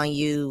 cheats on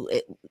you,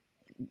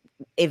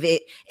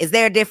 is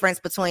there a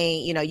difference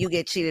between, you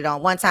get cheated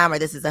on one time or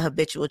this is a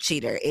habitual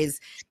cheater?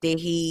 Did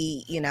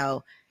he,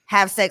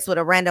 have sex with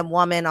a random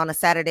woman on a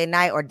Saturday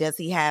night, or does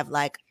he have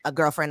like a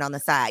girlfriend on the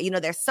side? You know,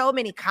 there's so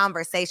many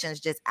conversations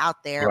just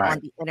out there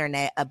on the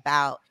internet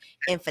about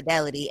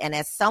infidelity. And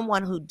as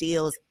someone who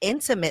deals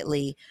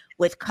intimately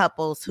with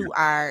couples who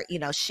are, you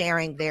know,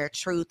 sharing their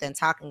truth and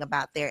talking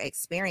about their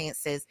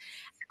experiences,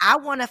 I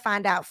want to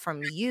find out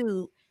from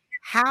you,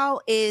 how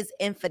is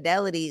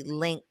infidelity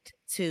linked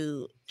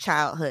to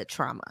childhood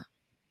trauma?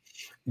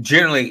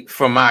 Generally,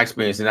 from my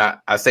experience, and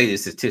I say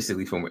this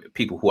statistically from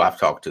people who I've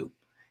talked to,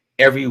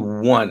 every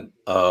one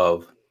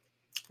of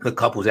the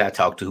couples that I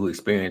talk to who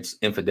experience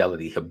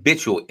infidelity,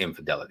 habitual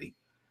infidelity,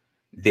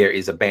 there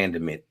is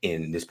abandonment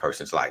in this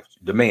person's life,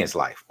 the man's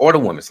life or the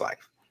woman's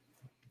life.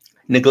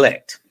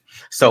 Neglect.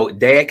 So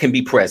dad can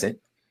be present,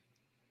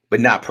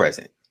 but not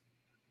present.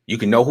 You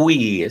can know who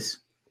he is,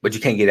 but you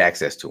can't get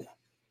access to him.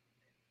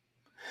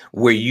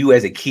 Where you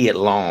as a kid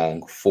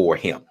long for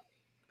him.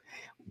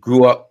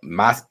 Grew up,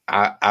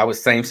 I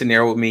was same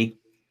scenario with me.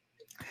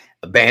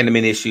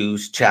 Abandonment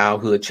issues,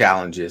 childhood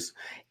challenges.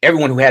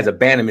 Everyone who has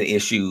abandonment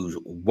issues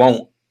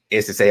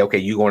is to say, okay,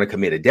 you're going to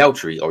commit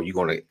adultery, or you're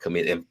going to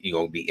commit, you're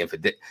going to be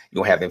infidel,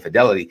 you're going to have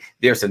infidelity.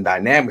 There's some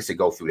dynamics to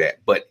go through that.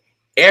 But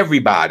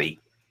everybody,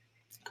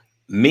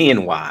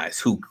 men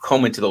wise, who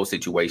come into those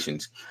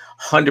situations,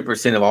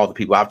 100% of all the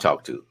people I've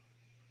talked to,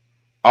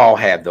 all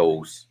have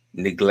those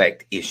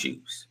neglect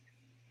issues.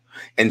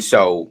 And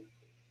so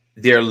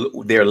they're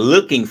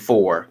looking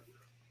for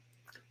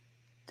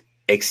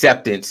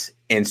acceptance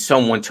and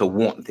someone to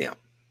want them.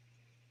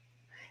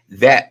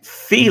 That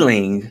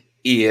feeling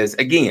is,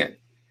 again,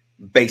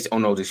 based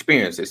on those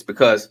experiences,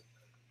 because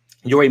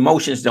your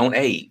emotions don't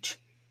age.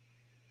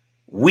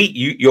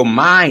 Your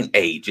mind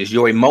ages,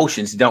 your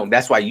emotions don't.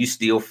 That's why you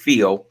still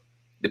feel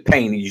the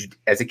pain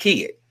as a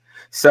kid.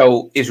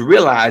 So it's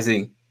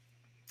realizing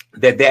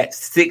that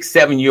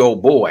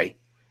 6-7-year-old boy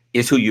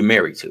is who you're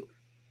married to.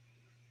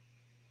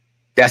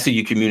 That's who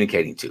you're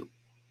communicating to.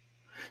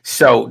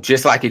 So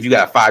just like if you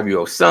got a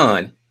 5-year-old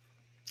son,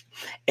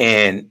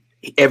 and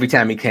every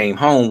time he came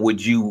home,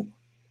 would you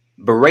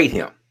berate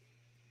him?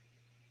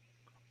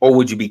 Or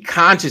would you be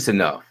conscious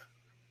enough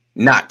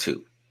not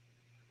to?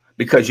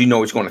 Because you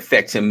know it's going to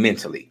affect him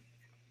mentally.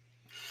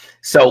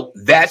 So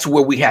that's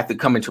where we have to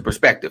come into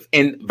perspective,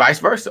 and vice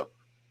versa.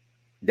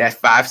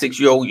 That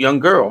 5-6-year-old young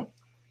girl,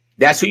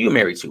 that's who you're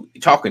married to,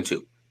 talking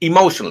to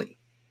emotionally.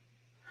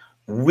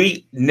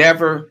 We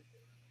never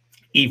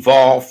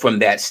evolve from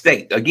that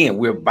state. Again,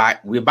 we're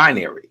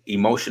binary,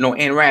 emotional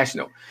and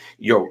rational.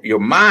 Your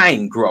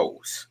mind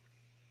grows,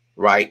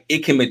 right? It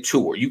can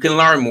mature. You can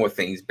learn more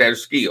things, better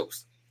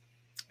skills.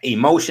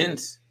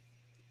 Emotions,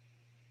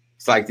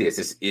 it's like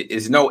this.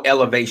 It's no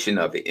elevation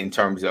of it in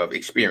terms of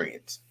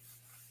experience.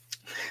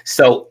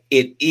 So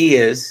it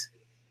is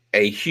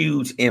a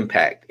huge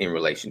impact in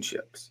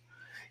relationships.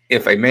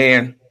 If a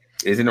man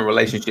is in a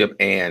relationship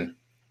and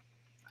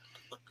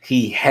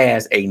he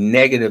has a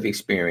negative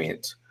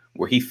experience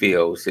where he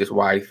feels his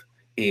wife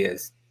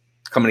is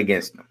coming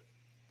against him,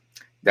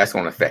 that's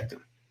going to affect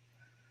him.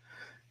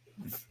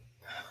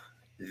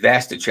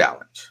 That's the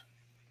challenge.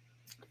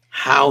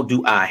 How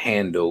do I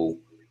handle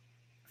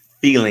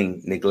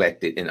feeling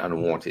neglected and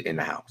unwanted in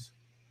the house?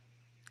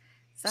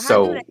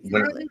 So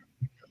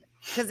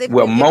because if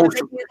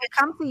they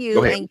come to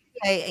you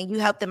and you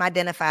help them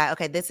identify,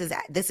 okay, this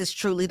is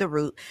truly the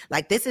root,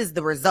 like this is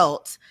the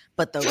result,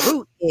 but the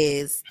root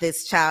is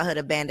this childhood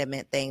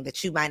abandonment thing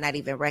that you might not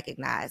even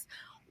recognize.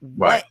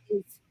 Right.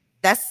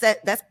 That's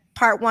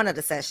part one of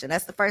the session.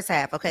 That's the first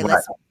half. Okay,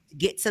 let's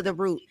get to the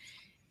root.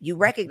 You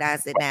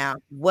recognize it now.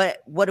 What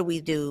do we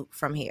do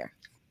from here?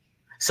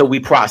 So we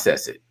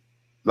process it.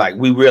 Like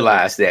we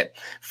realize that,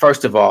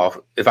 first of all,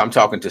 if I'm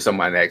talking to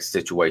somebody in that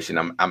situation,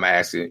 I'm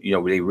asking,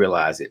 they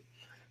realize it.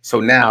 So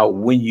now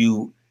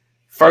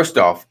first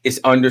off, it's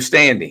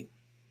understanding.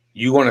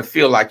 You're going to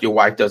feel like your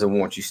wife doesn't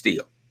want you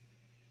still.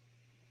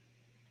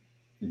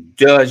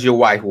 Does your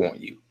wife want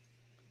you?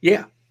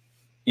 Yeah.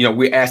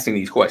 We're asking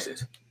these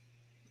questions.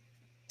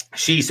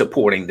 She's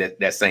supporting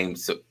that same,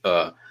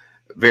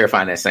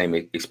 verifying that same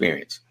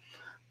experience.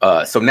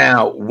 So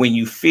now when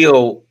you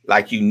feel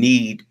like you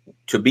need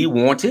to be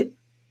wanted,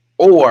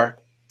 or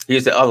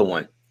here's the other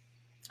one,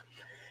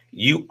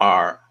 you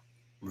are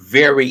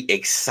very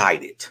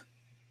excited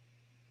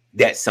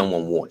that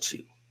someone wants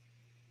you.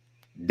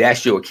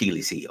 That's your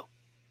Achilles heel.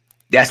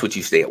 That's what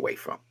you stay away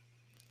from,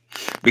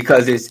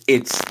 because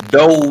it's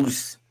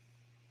those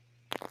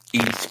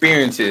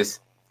experiences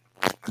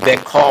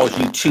that cause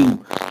you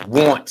to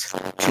want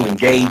to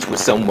engage with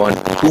someone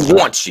who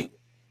wants you.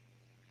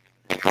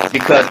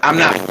 Because I'm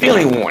not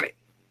feeling wanted.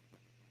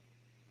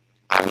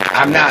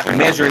 I'm not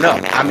measuring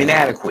up. I'm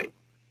inadequate.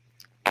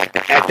 At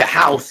the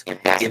house,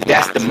 if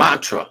that's the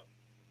mantra,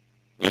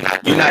 you're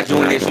not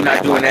doing this, you're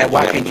not doing that,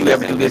 why can't you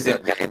ever do this?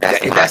 If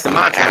that's the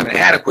mantra, I'm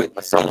inadequate.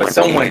 But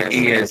someone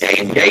is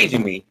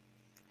engaging me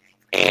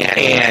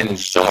and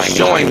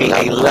showing me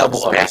a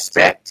level of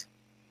respect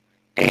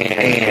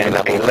and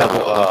a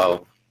level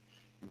of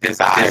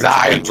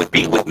desire to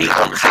be with me,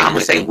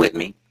 conversate with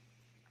me,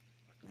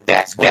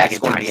 that's going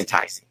to be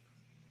enticing.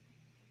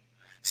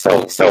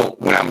 So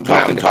when I'm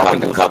talking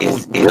to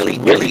couples, it's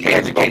really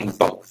educating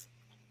both.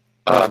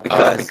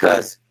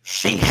 Because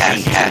she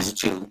has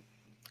to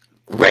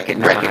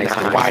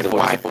recognize, the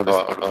wife or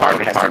the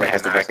partner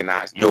has to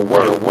recognize your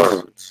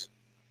words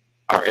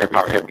are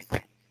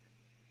everything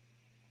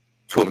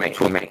to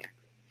a man.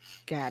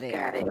 Got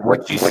it.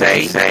 What you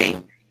say,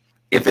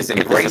 if it's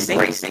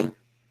embracing,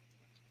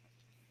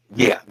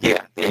 yeah,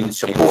 and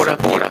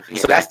supportive.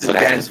 So that's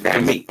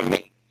for me.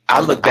 I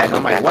look back and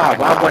I'm like, wow,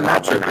 why wasn't I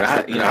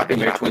tripping? I've been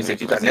married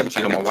 26 years. I never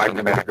cheated on my wife,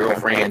 never had a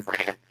girlfriend,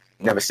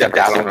 never stepped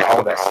out on her,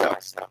 all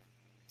that stuff.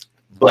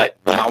 But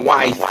my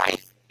wife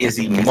is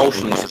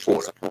emotionally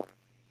supportive.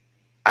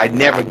 I ain't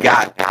wanted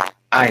at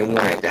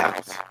the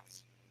house.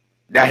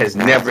 I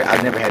never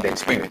had that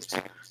experience.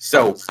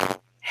 So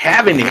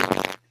having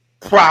it,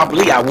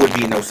 probably I would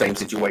be in those same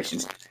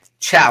situations,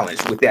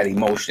 challenged with that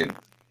emotion.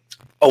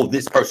 Oh,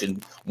 this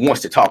person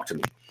wants to talk to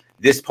me.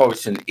 This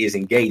person is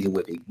engaging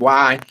with me.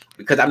 Why?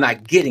 Because I'm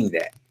not getting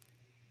that.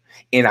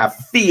 And I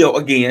feel,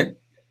 again,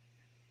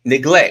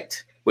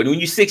 neglect. But when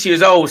you're 6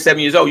 years old, 7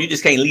 years old, you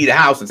just can't leave the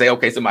house and say,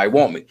 okay, somebody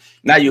want me.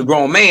 Now you're a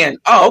grown man.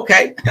 Oh,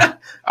 okay.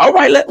 All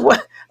right.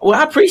 Well,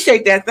 I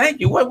appreciate that.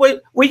 Thank you.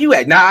 Where you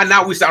at?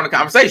 Now we start a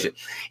conversation.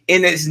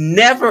 And it's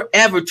never,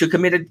 ever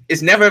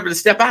to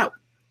step out.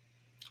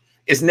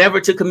 It's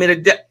never to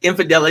commit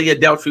infidelity,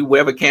 adultery,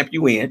 whatever camp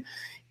you in.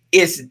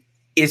 It's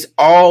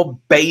all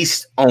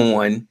based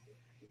on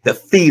the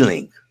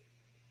feeling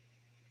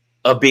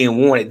of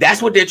being wanted.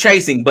 That's what they're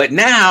chasing. But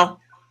now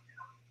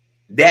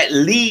that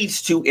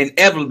leads to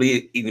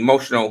inevitably an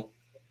emotional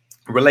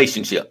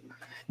relationship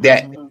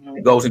that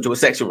goes into a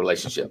sexual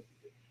relationship,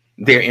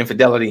 their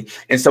infidelity.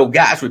 And so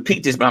guys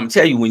repeat this, but I'm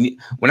telling you,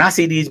 when I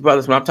see these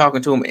brothers, when I'm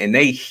talking to them and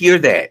they hear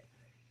that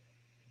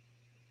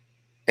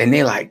and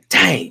they're like,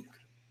 dang,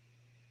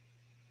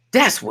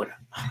 that's what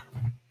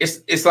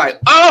it's like,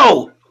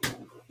 oh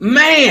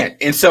man.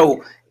 And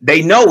so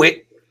they know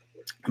it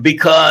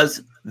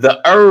because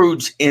the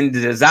urge and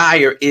the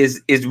desire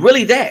is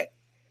really that.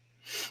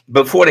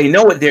 Before they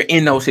know it, they're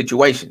in those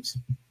situations.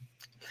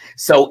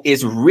 So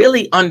it's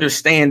really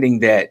understanding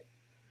that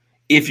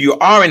if you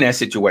are in that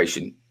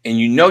situation and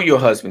you know your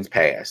husband's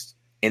passed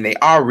and they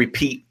are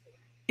repeat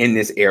in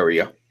this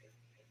area,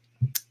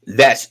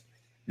 that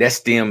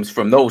stems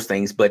from those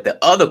things. But the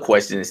other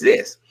question is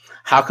this: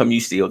 how come you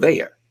still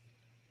there?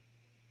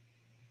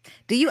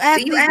 Do you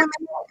ask them?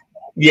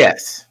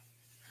 Yes,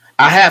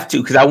 I have to,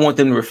 because I want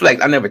them to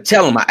reflect. I never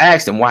tell them. I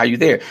ask them, why are you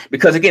there?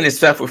 Because again, it's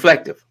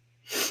self-reflective.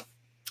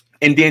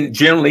 And then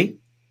generally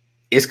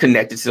it's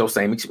connected to those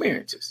same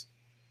experiences.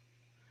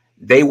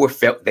 They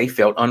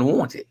felt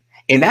unwanted.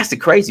 And that's the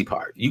crazy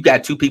part. You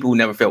got two people who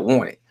never felt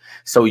wanted.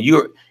 So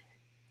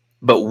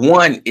but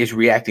one is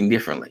reacting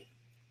differently.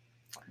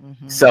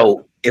 Mm-hmm.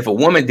 So if a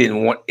woman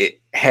didn't want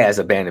it, has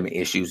abandonment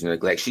issues and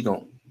neglect, she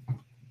gonna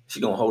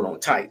hold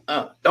on tight.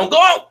 Don't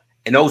go.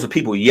 And those are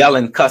people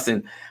yelling,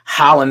 cussing,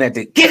 hollering at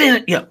get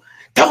in,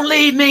 don't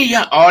leave me,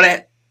 all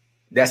that.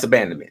 That's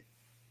abandonment.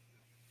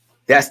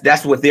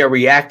 That's what they're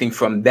reacting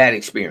from that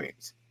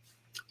experience.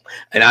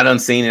 And I done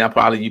seen it.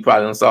 You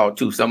probably done saw it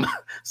too. Some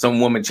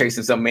woman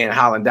chasing some man,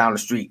 hollering down the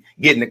street,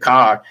 get in the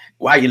car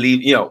while you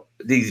leave,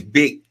 these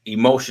big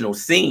emotional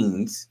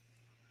scenes.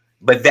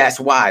 But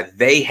that's why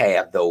they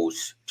have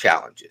those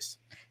challenges.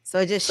 So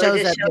it just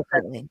shows up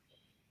differently.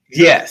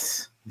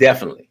 Yes,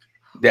 definitely.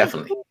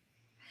 Because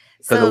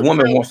a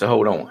woman wants to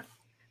hold on.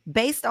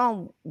 Based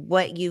on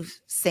what you've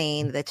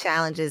seen, the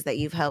challenges that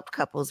you've helped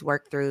couples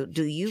work through,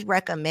 do you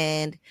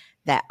recommend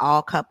that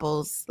all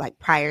couples, like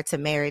prior to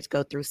marriage,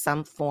 go through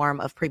some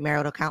form of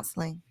premarital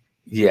counseling?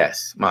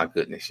 Yes, my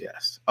goodness,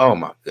 yes. Oh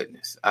my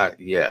goodness,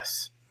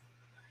 yes.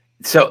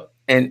 So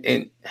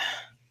you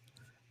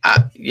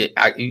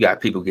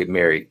got people get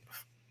married,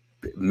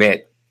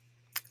 met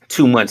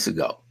 2 months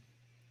ago,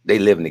 they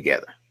living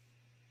together.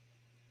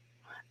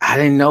 I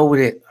didn't know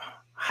that.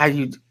 How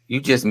you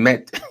just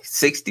met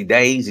 60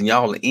 days and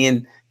y'all are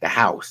in the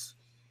house.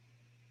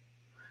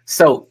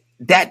 So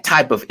that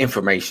type of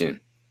information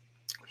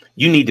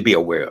you need to be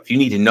aware of. You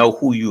need to know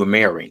who you are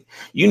marrying.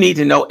 You need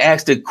to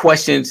ask the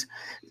questions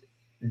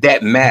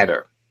that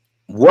matter.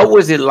 What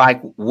was it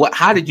like?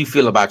 How did you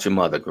feel about your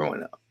mother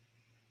growing up?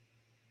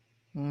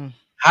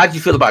 How did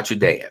you feel about your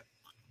dad?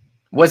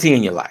 Was he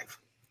in your life?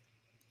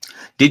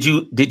 Did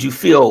you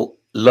feel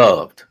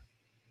loved?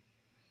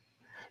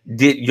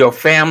 Did your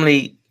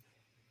family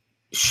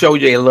show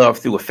their love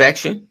through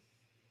affection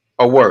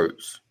or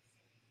words?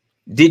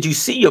 Did you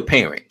see your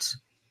parents,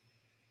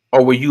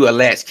 or were you a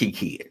latchkey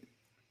kid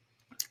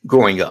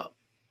growing up?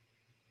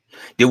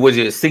 Was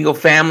it a single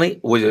family?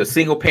 Was it a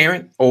single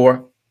parent,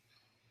 or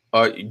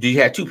do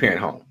you have 2-parent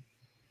home?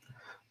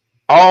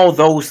 All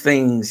those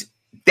things,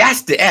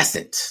 that's the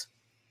essence.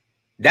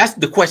 That's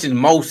the question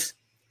most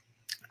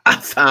I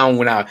found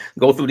when I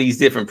go through these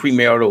different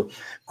premarital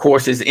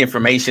courses,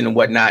 information and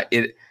whatnot.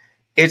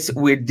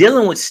 We're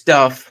dealing with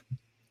stuff,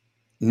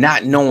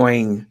 not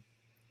knowing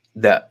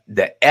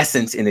the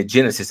essence and the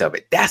genesis of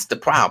it. That's the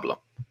problem.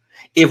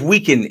 If we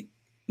can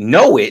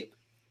know it,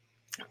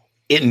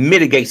 it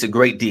mitigates a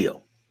great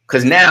deal.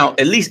 Because now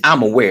at least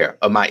I'm aware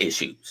of my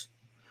issues.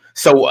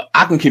 So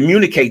I can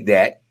communicate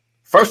that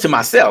first to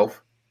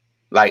myself,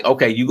 like,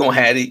 okay, you're going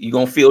to have it. You're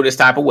going to feel this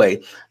type of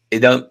way. It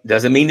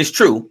doesn't mean it's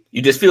true.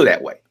 You just feel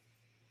that way.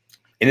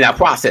 And then I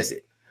process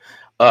it.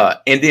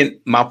 And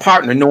then my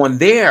partner knowing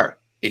their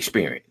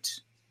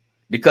experience.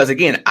 Because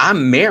again,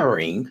 I'm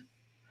marrying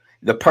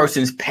the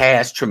person's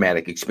past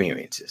traumatic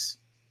experiences.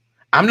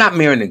 I'm not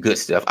marrying the good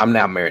stuff. I'm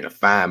not marrying a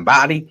fine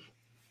body.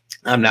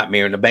 I'm not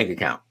marrying a bank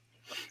account.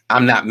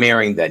 I'm not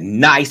marrying the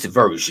nice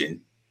version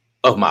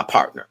of my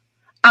partner.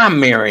 I'm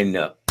marrying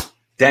the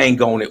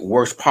dang on it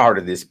worst part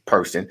of this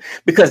person,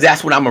 because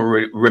that's what I'm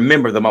going to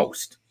remember the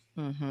most.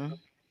 Mm-hmm.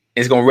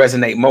 It's going to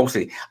resonate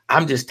mostly.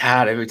 I'm just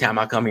tired every time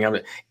I come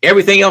here.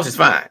 Everything else is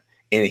fine.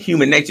 And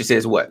human nature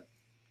says what?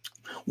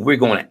 We're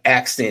going to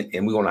accent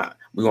and we're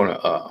going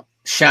to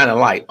shine a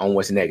light on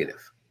what's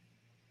negative.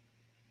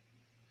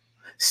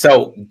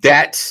 So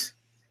that's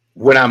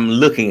what I'm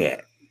looking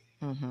at.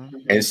 Mm-hmm.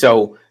 And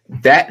so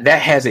that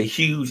has a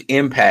huge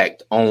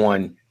impact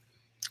on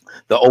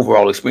the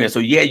overall experience. So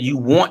yeah, you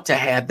want to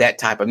have that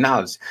type of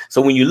knowledge.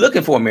 So when you're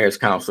looking for a marriage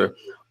counselor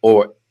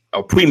or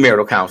a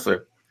premarital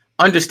counselor,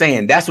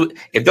 understand that's what,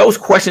 if those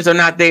questions are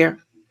not there,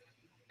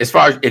 as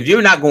far as if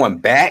you're not going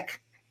back,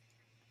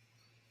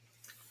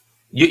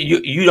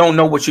 you don't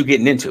know what you're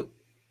getting into.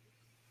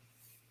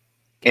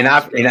 And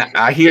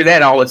I hear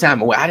that all the time.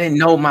 Well, I didn't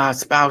know my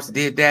spouse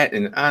did that,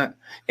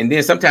 and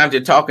then sometimes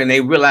they're talking,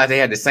 they realize they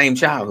had the same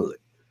childhood,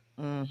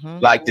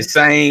 like the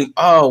same.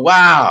 Oh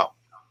wow,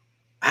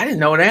 I didn't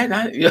know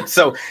that.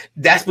 So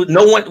that's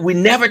what we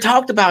never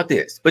talked about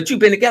this, but you've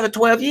been together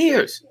 12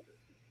 years.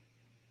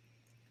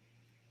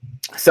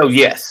 So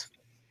yes.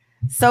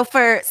 So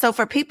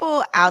for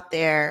people out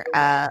there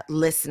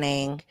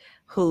listening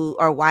who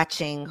are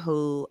watching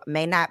who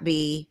may not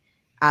be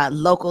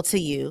local to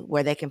you,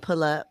 where they can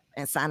pull up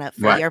and sign up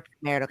for your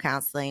premarital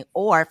counseling,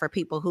 or for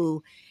people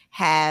who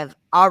have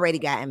already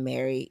gotten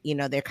married,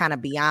 they're kind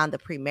of beyond the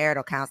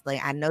premarital counseling.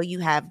 I know you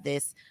have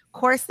this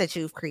course that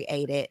you've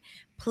created.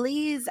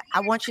 Please, I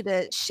want you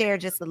to share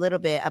just a little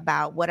bit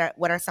about what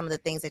are some of the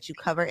things that you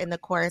cover in the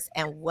course,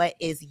 and what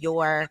is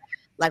your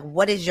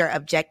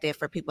objective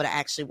for people to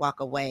actually walk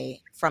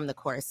away from the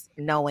course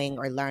knowing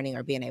or learning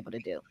or being able to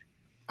do?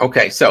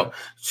 Okay, so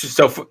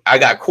I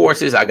got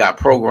courses, I got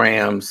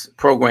programs.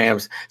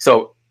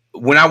 So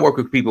when I work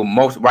with people,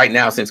 most right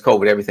now since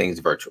COVID, everything is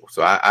virtual.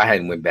 So I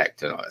hadn't went back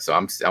to so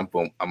I'm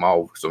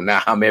all so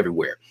now I'm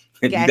everywhere.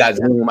 If you guys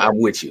know, I'm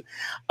with you.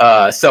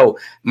 So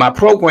my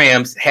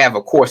programs have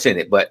a course in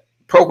it, but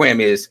program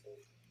is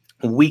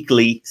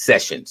weekly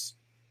sessions,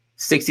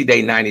 60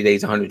 days, 90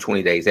 days,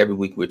 120 days. Every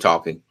week we're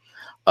talking.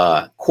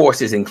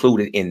 Course is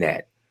included in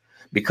that,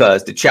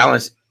 because the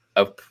challenge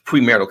of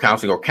premarital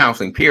counseling or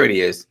counseling period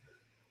is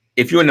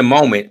if you're in the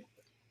moment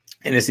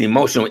and it's an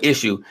emotional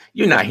issue,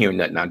 you're not hearing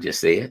nothing I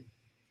just said.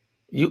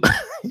 You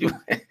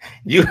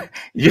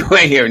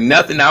ain't hearing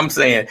nothing I'm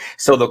saying.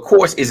 So the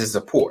course is a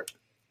support.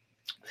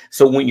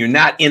 So when you're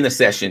not in the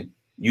session,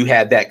 you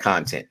have that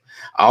content.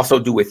 I also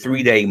do a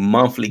 3-day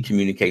monthly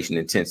communication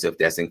intensive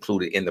that's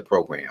included in the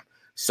program.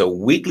 So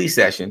weekly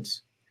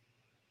sessions,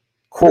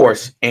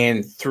 course,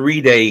 and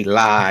 3-day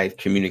live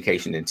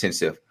communication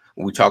intensive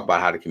when we talk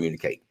about how to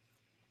communicate.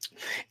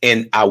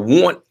 And I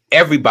want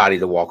everybody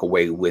to walk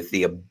away with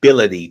the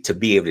ability to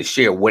be able to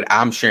share what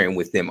I'm sharing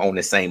with them on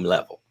the same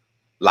level.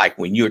 Like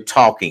when you're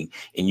talking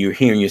and you're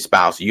hearing your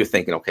spouse, you're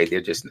thinking, okay,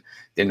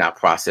 they're not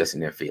processing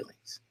their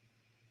feelings.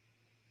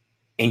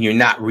 And you're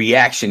not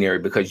reactionary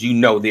because you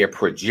know they're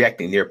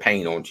projecting their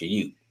pain onto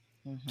you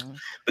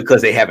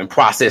because they haven't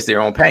processed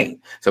their own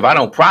pain. So if I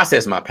don't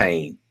process my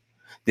pain,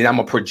 then I'm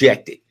going to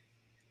project it.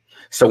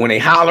 So when they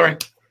hollering,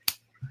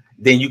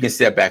 then you can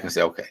step back and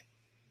say, okay,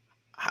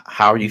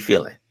 how are you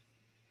feeling?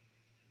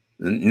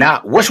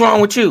 Now, what's wrong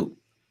with you?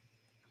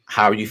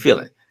 How are you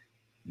feeling?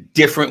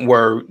 Different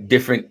word,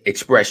 different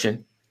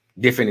expression,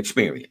 different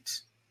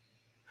experience.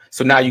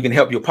 So now you can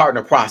help your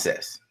partner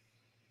process.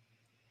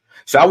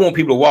 So I want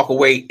people to walk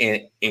away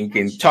and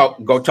can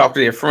go talk to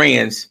their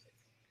friends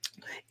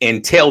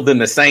and tell them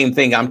the same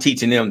thing I'm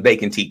teaching them, they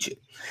can teach it.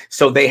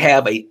 So they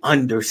have a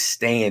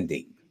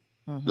understanding.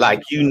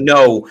 Like,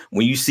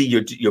 when you see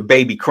your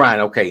baby crying,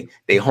 okay,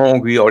 they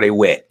hungry or they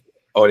wet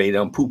or they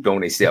done pooped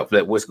on themselves.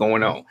 What's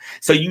going on?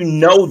 So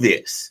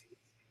this.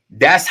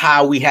 That's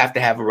how we have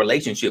to have a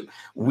relationship.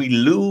 We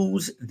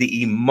lose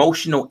the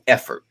emotional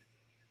effort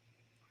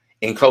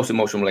in close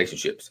emotional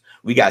relationships.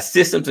 We got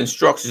systems and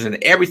structures and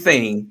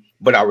everything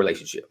but our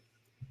relationship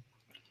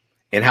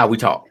and how we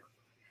talk.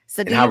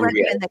 So do you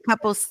recommend that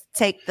couples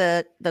take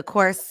the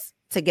course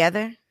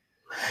together?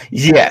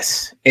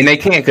 Yes, and they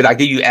can, because I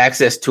give you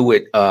access to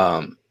it.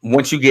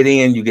 Once you get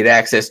in, you get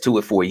access to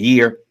it for a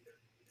year.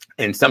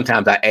 And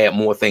sometimes I add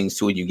more things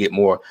to it. You get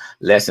more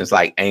lessons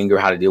like anger,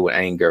 how to deal with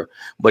anger.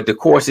 But the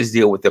courses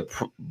deal with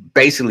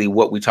basically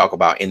what we talk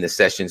about in the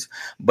sessions,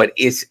 but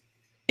it's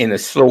in a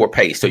slower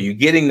pace. So you're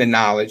getting the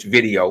knowledge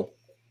video,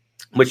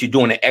 but you're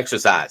doing the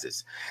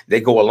exercises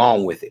that go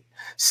along with it.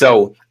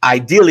 So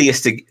ideally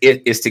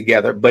it's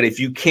together, but if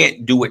you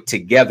can't do it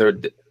together,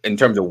 in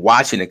terms of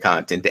watching the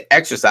content, the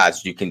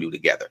exercises you can do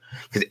together,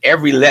 because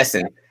every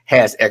lesson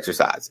has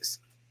exercises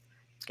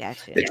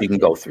that you can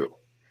go through.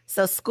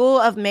 So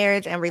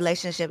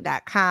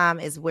schoolofmarriageandrelationship.com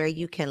is where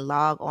you can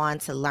log on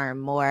to learn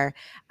more.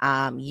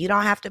 You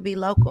don't have to be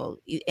local.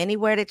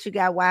 Anywhere that you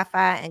got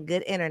Wi-Fi and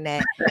good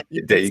internet,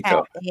 you can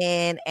tap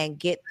in and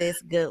get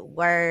this good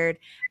word.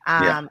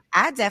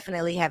 I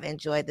definitely have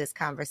enjoyed this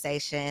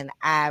conversation.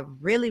 I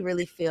really,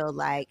 really feel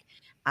like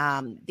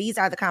these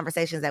are the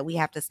conversations that we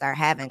have to start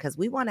having, because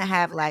we want to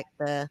have like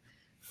the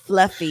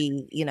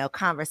fluffy,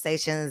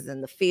 conversations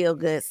and the feel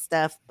good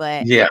stuff.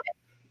 But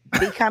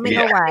becoming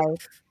a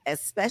wife,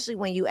 especially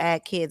when you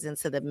add kids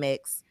into the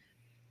mix,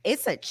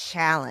 it's a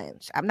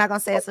challenge. I'm not going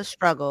to say it's a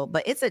struggle,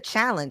 but it's a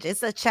challenge.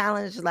 It's a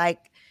challenge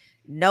like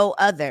no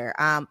other.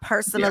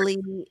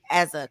 Personally,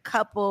 as a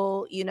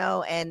couple,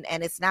 and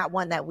it's not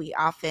one that we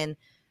often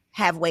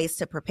have ways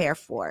to prepare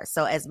for.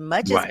 So as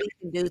much as we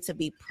can do to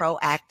be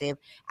proactive,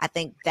 I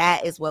think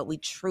that is what we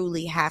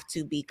truly have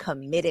to be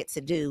committed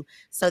to do,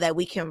 so that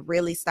we can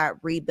really start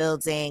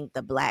rebuilding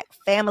the Black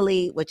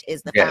family, which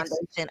is the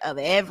foundation of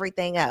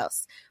everything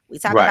else. We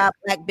talk about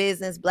Black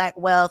business, Black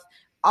wealth,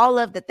 all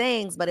of the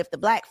things, but if the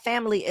Black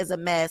family is a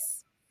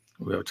mess,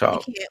 real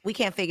talk, we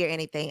can't figure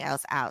anything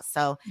else out.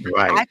 So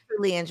I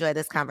truly enjoy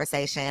this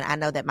conversation. I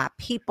know that my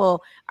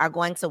people are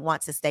going to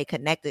want to stay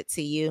connected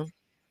to you.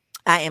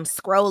 I am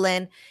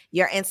scrolling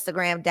your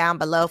Instagram down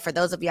below. For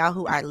those of y'all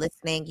who are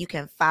listening, you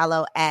can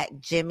follow at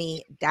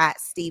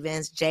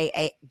Jimmy.Stephens,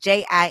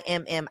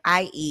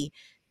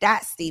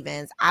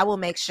 JIMMIE.Stephens. I will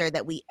make sure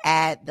that we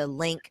add the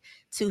link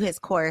to his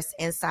course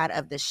inside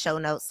of the show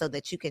notes so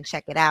that you can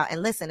check it out.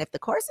 And listen, if the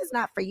course is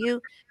not for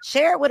you,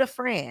 share it with a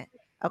friend.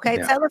 Okay.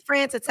 Tell a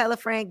friend to tell a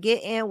friend,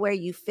 get in where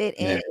you fit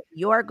in.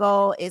 Your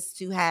goal is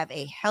to have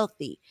a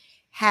healthy,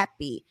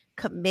 happy,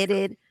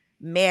 committed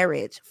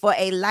marriage for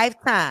a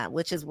lifetime,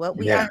 which is what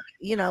we are,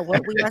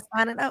 what we are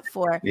signing up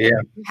for. You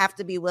have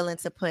to be willing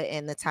to put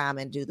in the time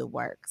and do the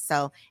work.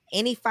 So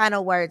any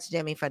final words,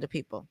 Jimmy, for the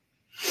people?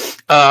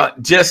 I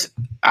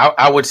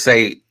would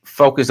say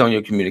focus on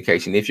your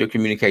communication. If your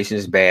communication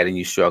is bad and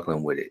you're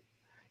struggling with it,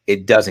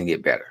 it doesn't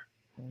get better.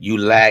 You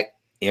lack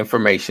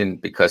information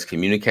because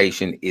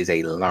communication is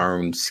a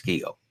learned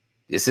skill.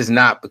 This is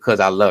not because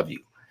I love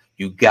you.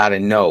 You got to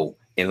know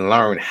and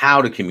learn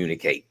how to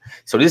communicate.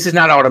 So this is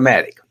not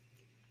automatic.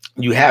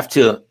 You have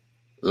to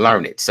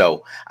learn it.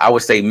 So I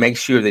would say make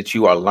sure that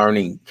you are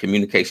learning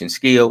communication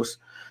skills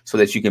so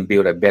that you can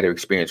build a better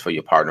experience for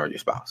your partner or your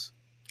spouse.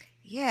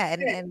 Yeah,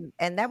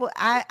 and that will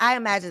I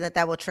imagine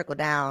that will trickle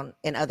down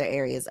in other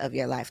areas of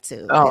your life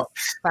too.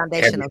 It's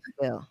foundational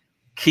skill.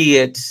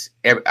 Kids,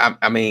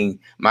 I mean,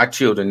 my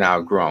children now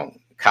are grown,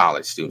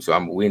 college students,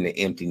 so we're in the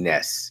empty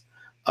nest.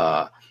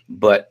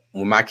 But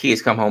when my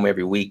kids come home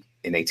every week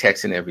and they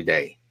texting every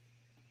day,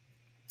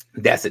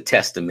 that's a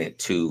testament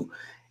to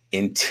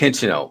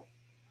intentional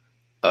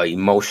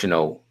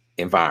emotional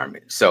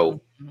environment. So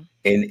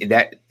in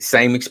that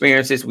same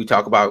experiences we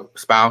talk about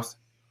spouse,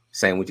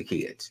 same with the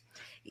kids.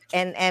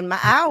 And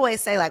I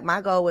always say, like,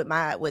 my goal with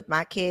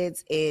my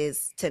kids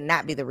is to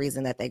not be the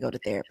reason that they go to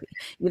therapy.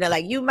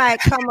 Like, you might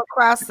come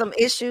across some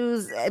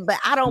issues, but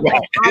I don't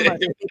want mama to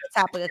be the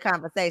topic of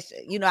conversation.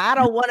 I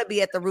don't want to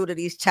be at the root of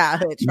these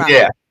childhood traumas.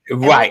 Yeah,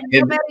 right.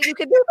 You better, you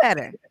can do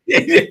better.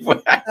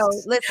 So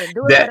listen,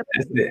 do it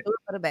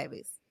for the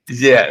babies.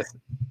 Yes.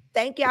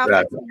 Thank y'all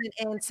for tuning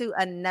into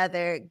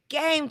another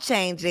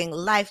game-changing,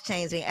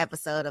 life-changing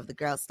episode of the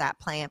Girl Stop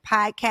Playing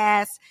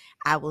podcast.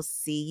 I will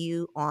see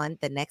you on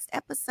the next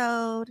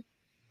episode.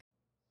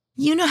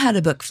 You know how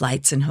to book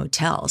flights and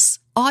hotels.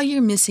 All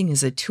you're missing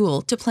is a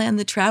tool to plan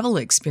the travel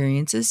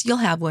experiences you'll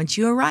have once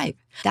you arrive.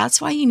 That's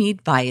why you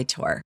need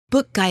Viator.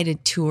 Book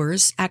guided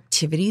tours,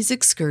 activities,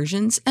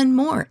 excursions, and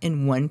more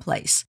in one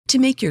place to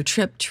make your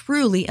trip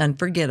truly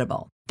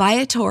unforgettable.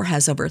 Viator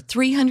has over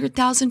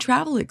 300,000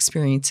 travel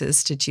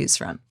experiences to choose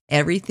from.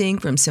 Everything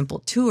from simple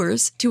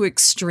tours to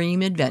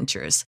extreme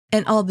adventures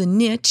and all the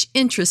niche,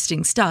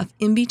 interesting stuff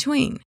in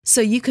between.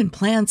 So you can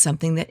plan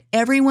something that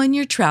everyone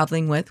you're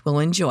traveling with will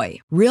enjoy.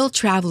 Real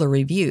traveler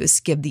reviews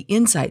give the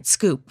inside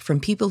scoop from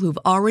people who've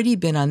already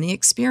been on the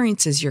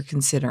experiences you're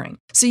considering.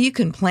 So you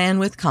can plan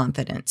with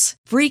confidence.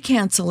 Free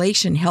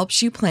cancellation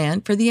helps you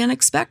plan for the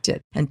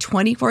unexpected. And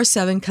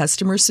 24/7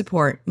 customer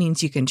support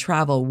means you can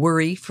travel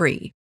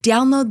worry-free.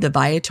 Download the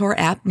Viator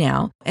app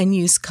now and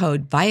use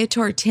code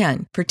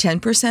Viator10 for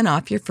 10%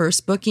 off your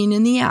first booking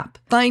in the app.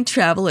 Find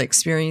travel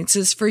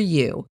experiences for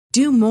you.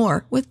 Do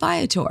more with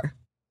Viator.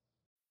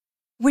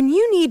 When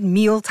you need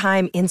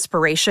mealtime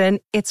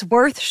inspiration, it's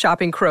worth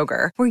shopping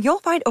Kroger, where you'll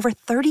find over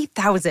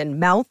 30,000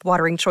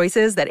 mouth-watering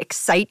choices that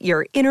excite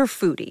your inner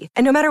foodie.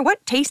 And no matter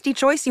what tasty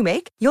choice you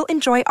make, you'll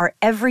enjoy our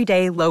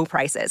everyday low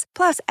prices,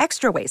 plus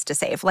extra ways to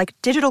save, like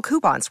digital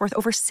coupons worth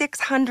over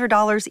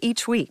 $600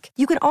 each week.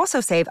 You can also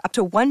save up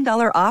to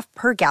 $1 off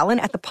per gallon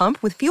at the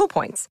pump with fuel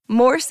points.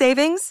 More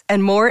savings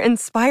and more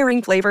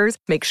inspiring flavors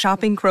make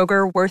shopping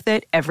Kroger worth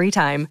it every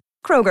time.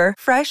 Kroger,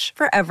 fresh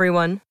for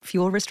everyone.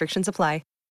 Fuel restrictions apply.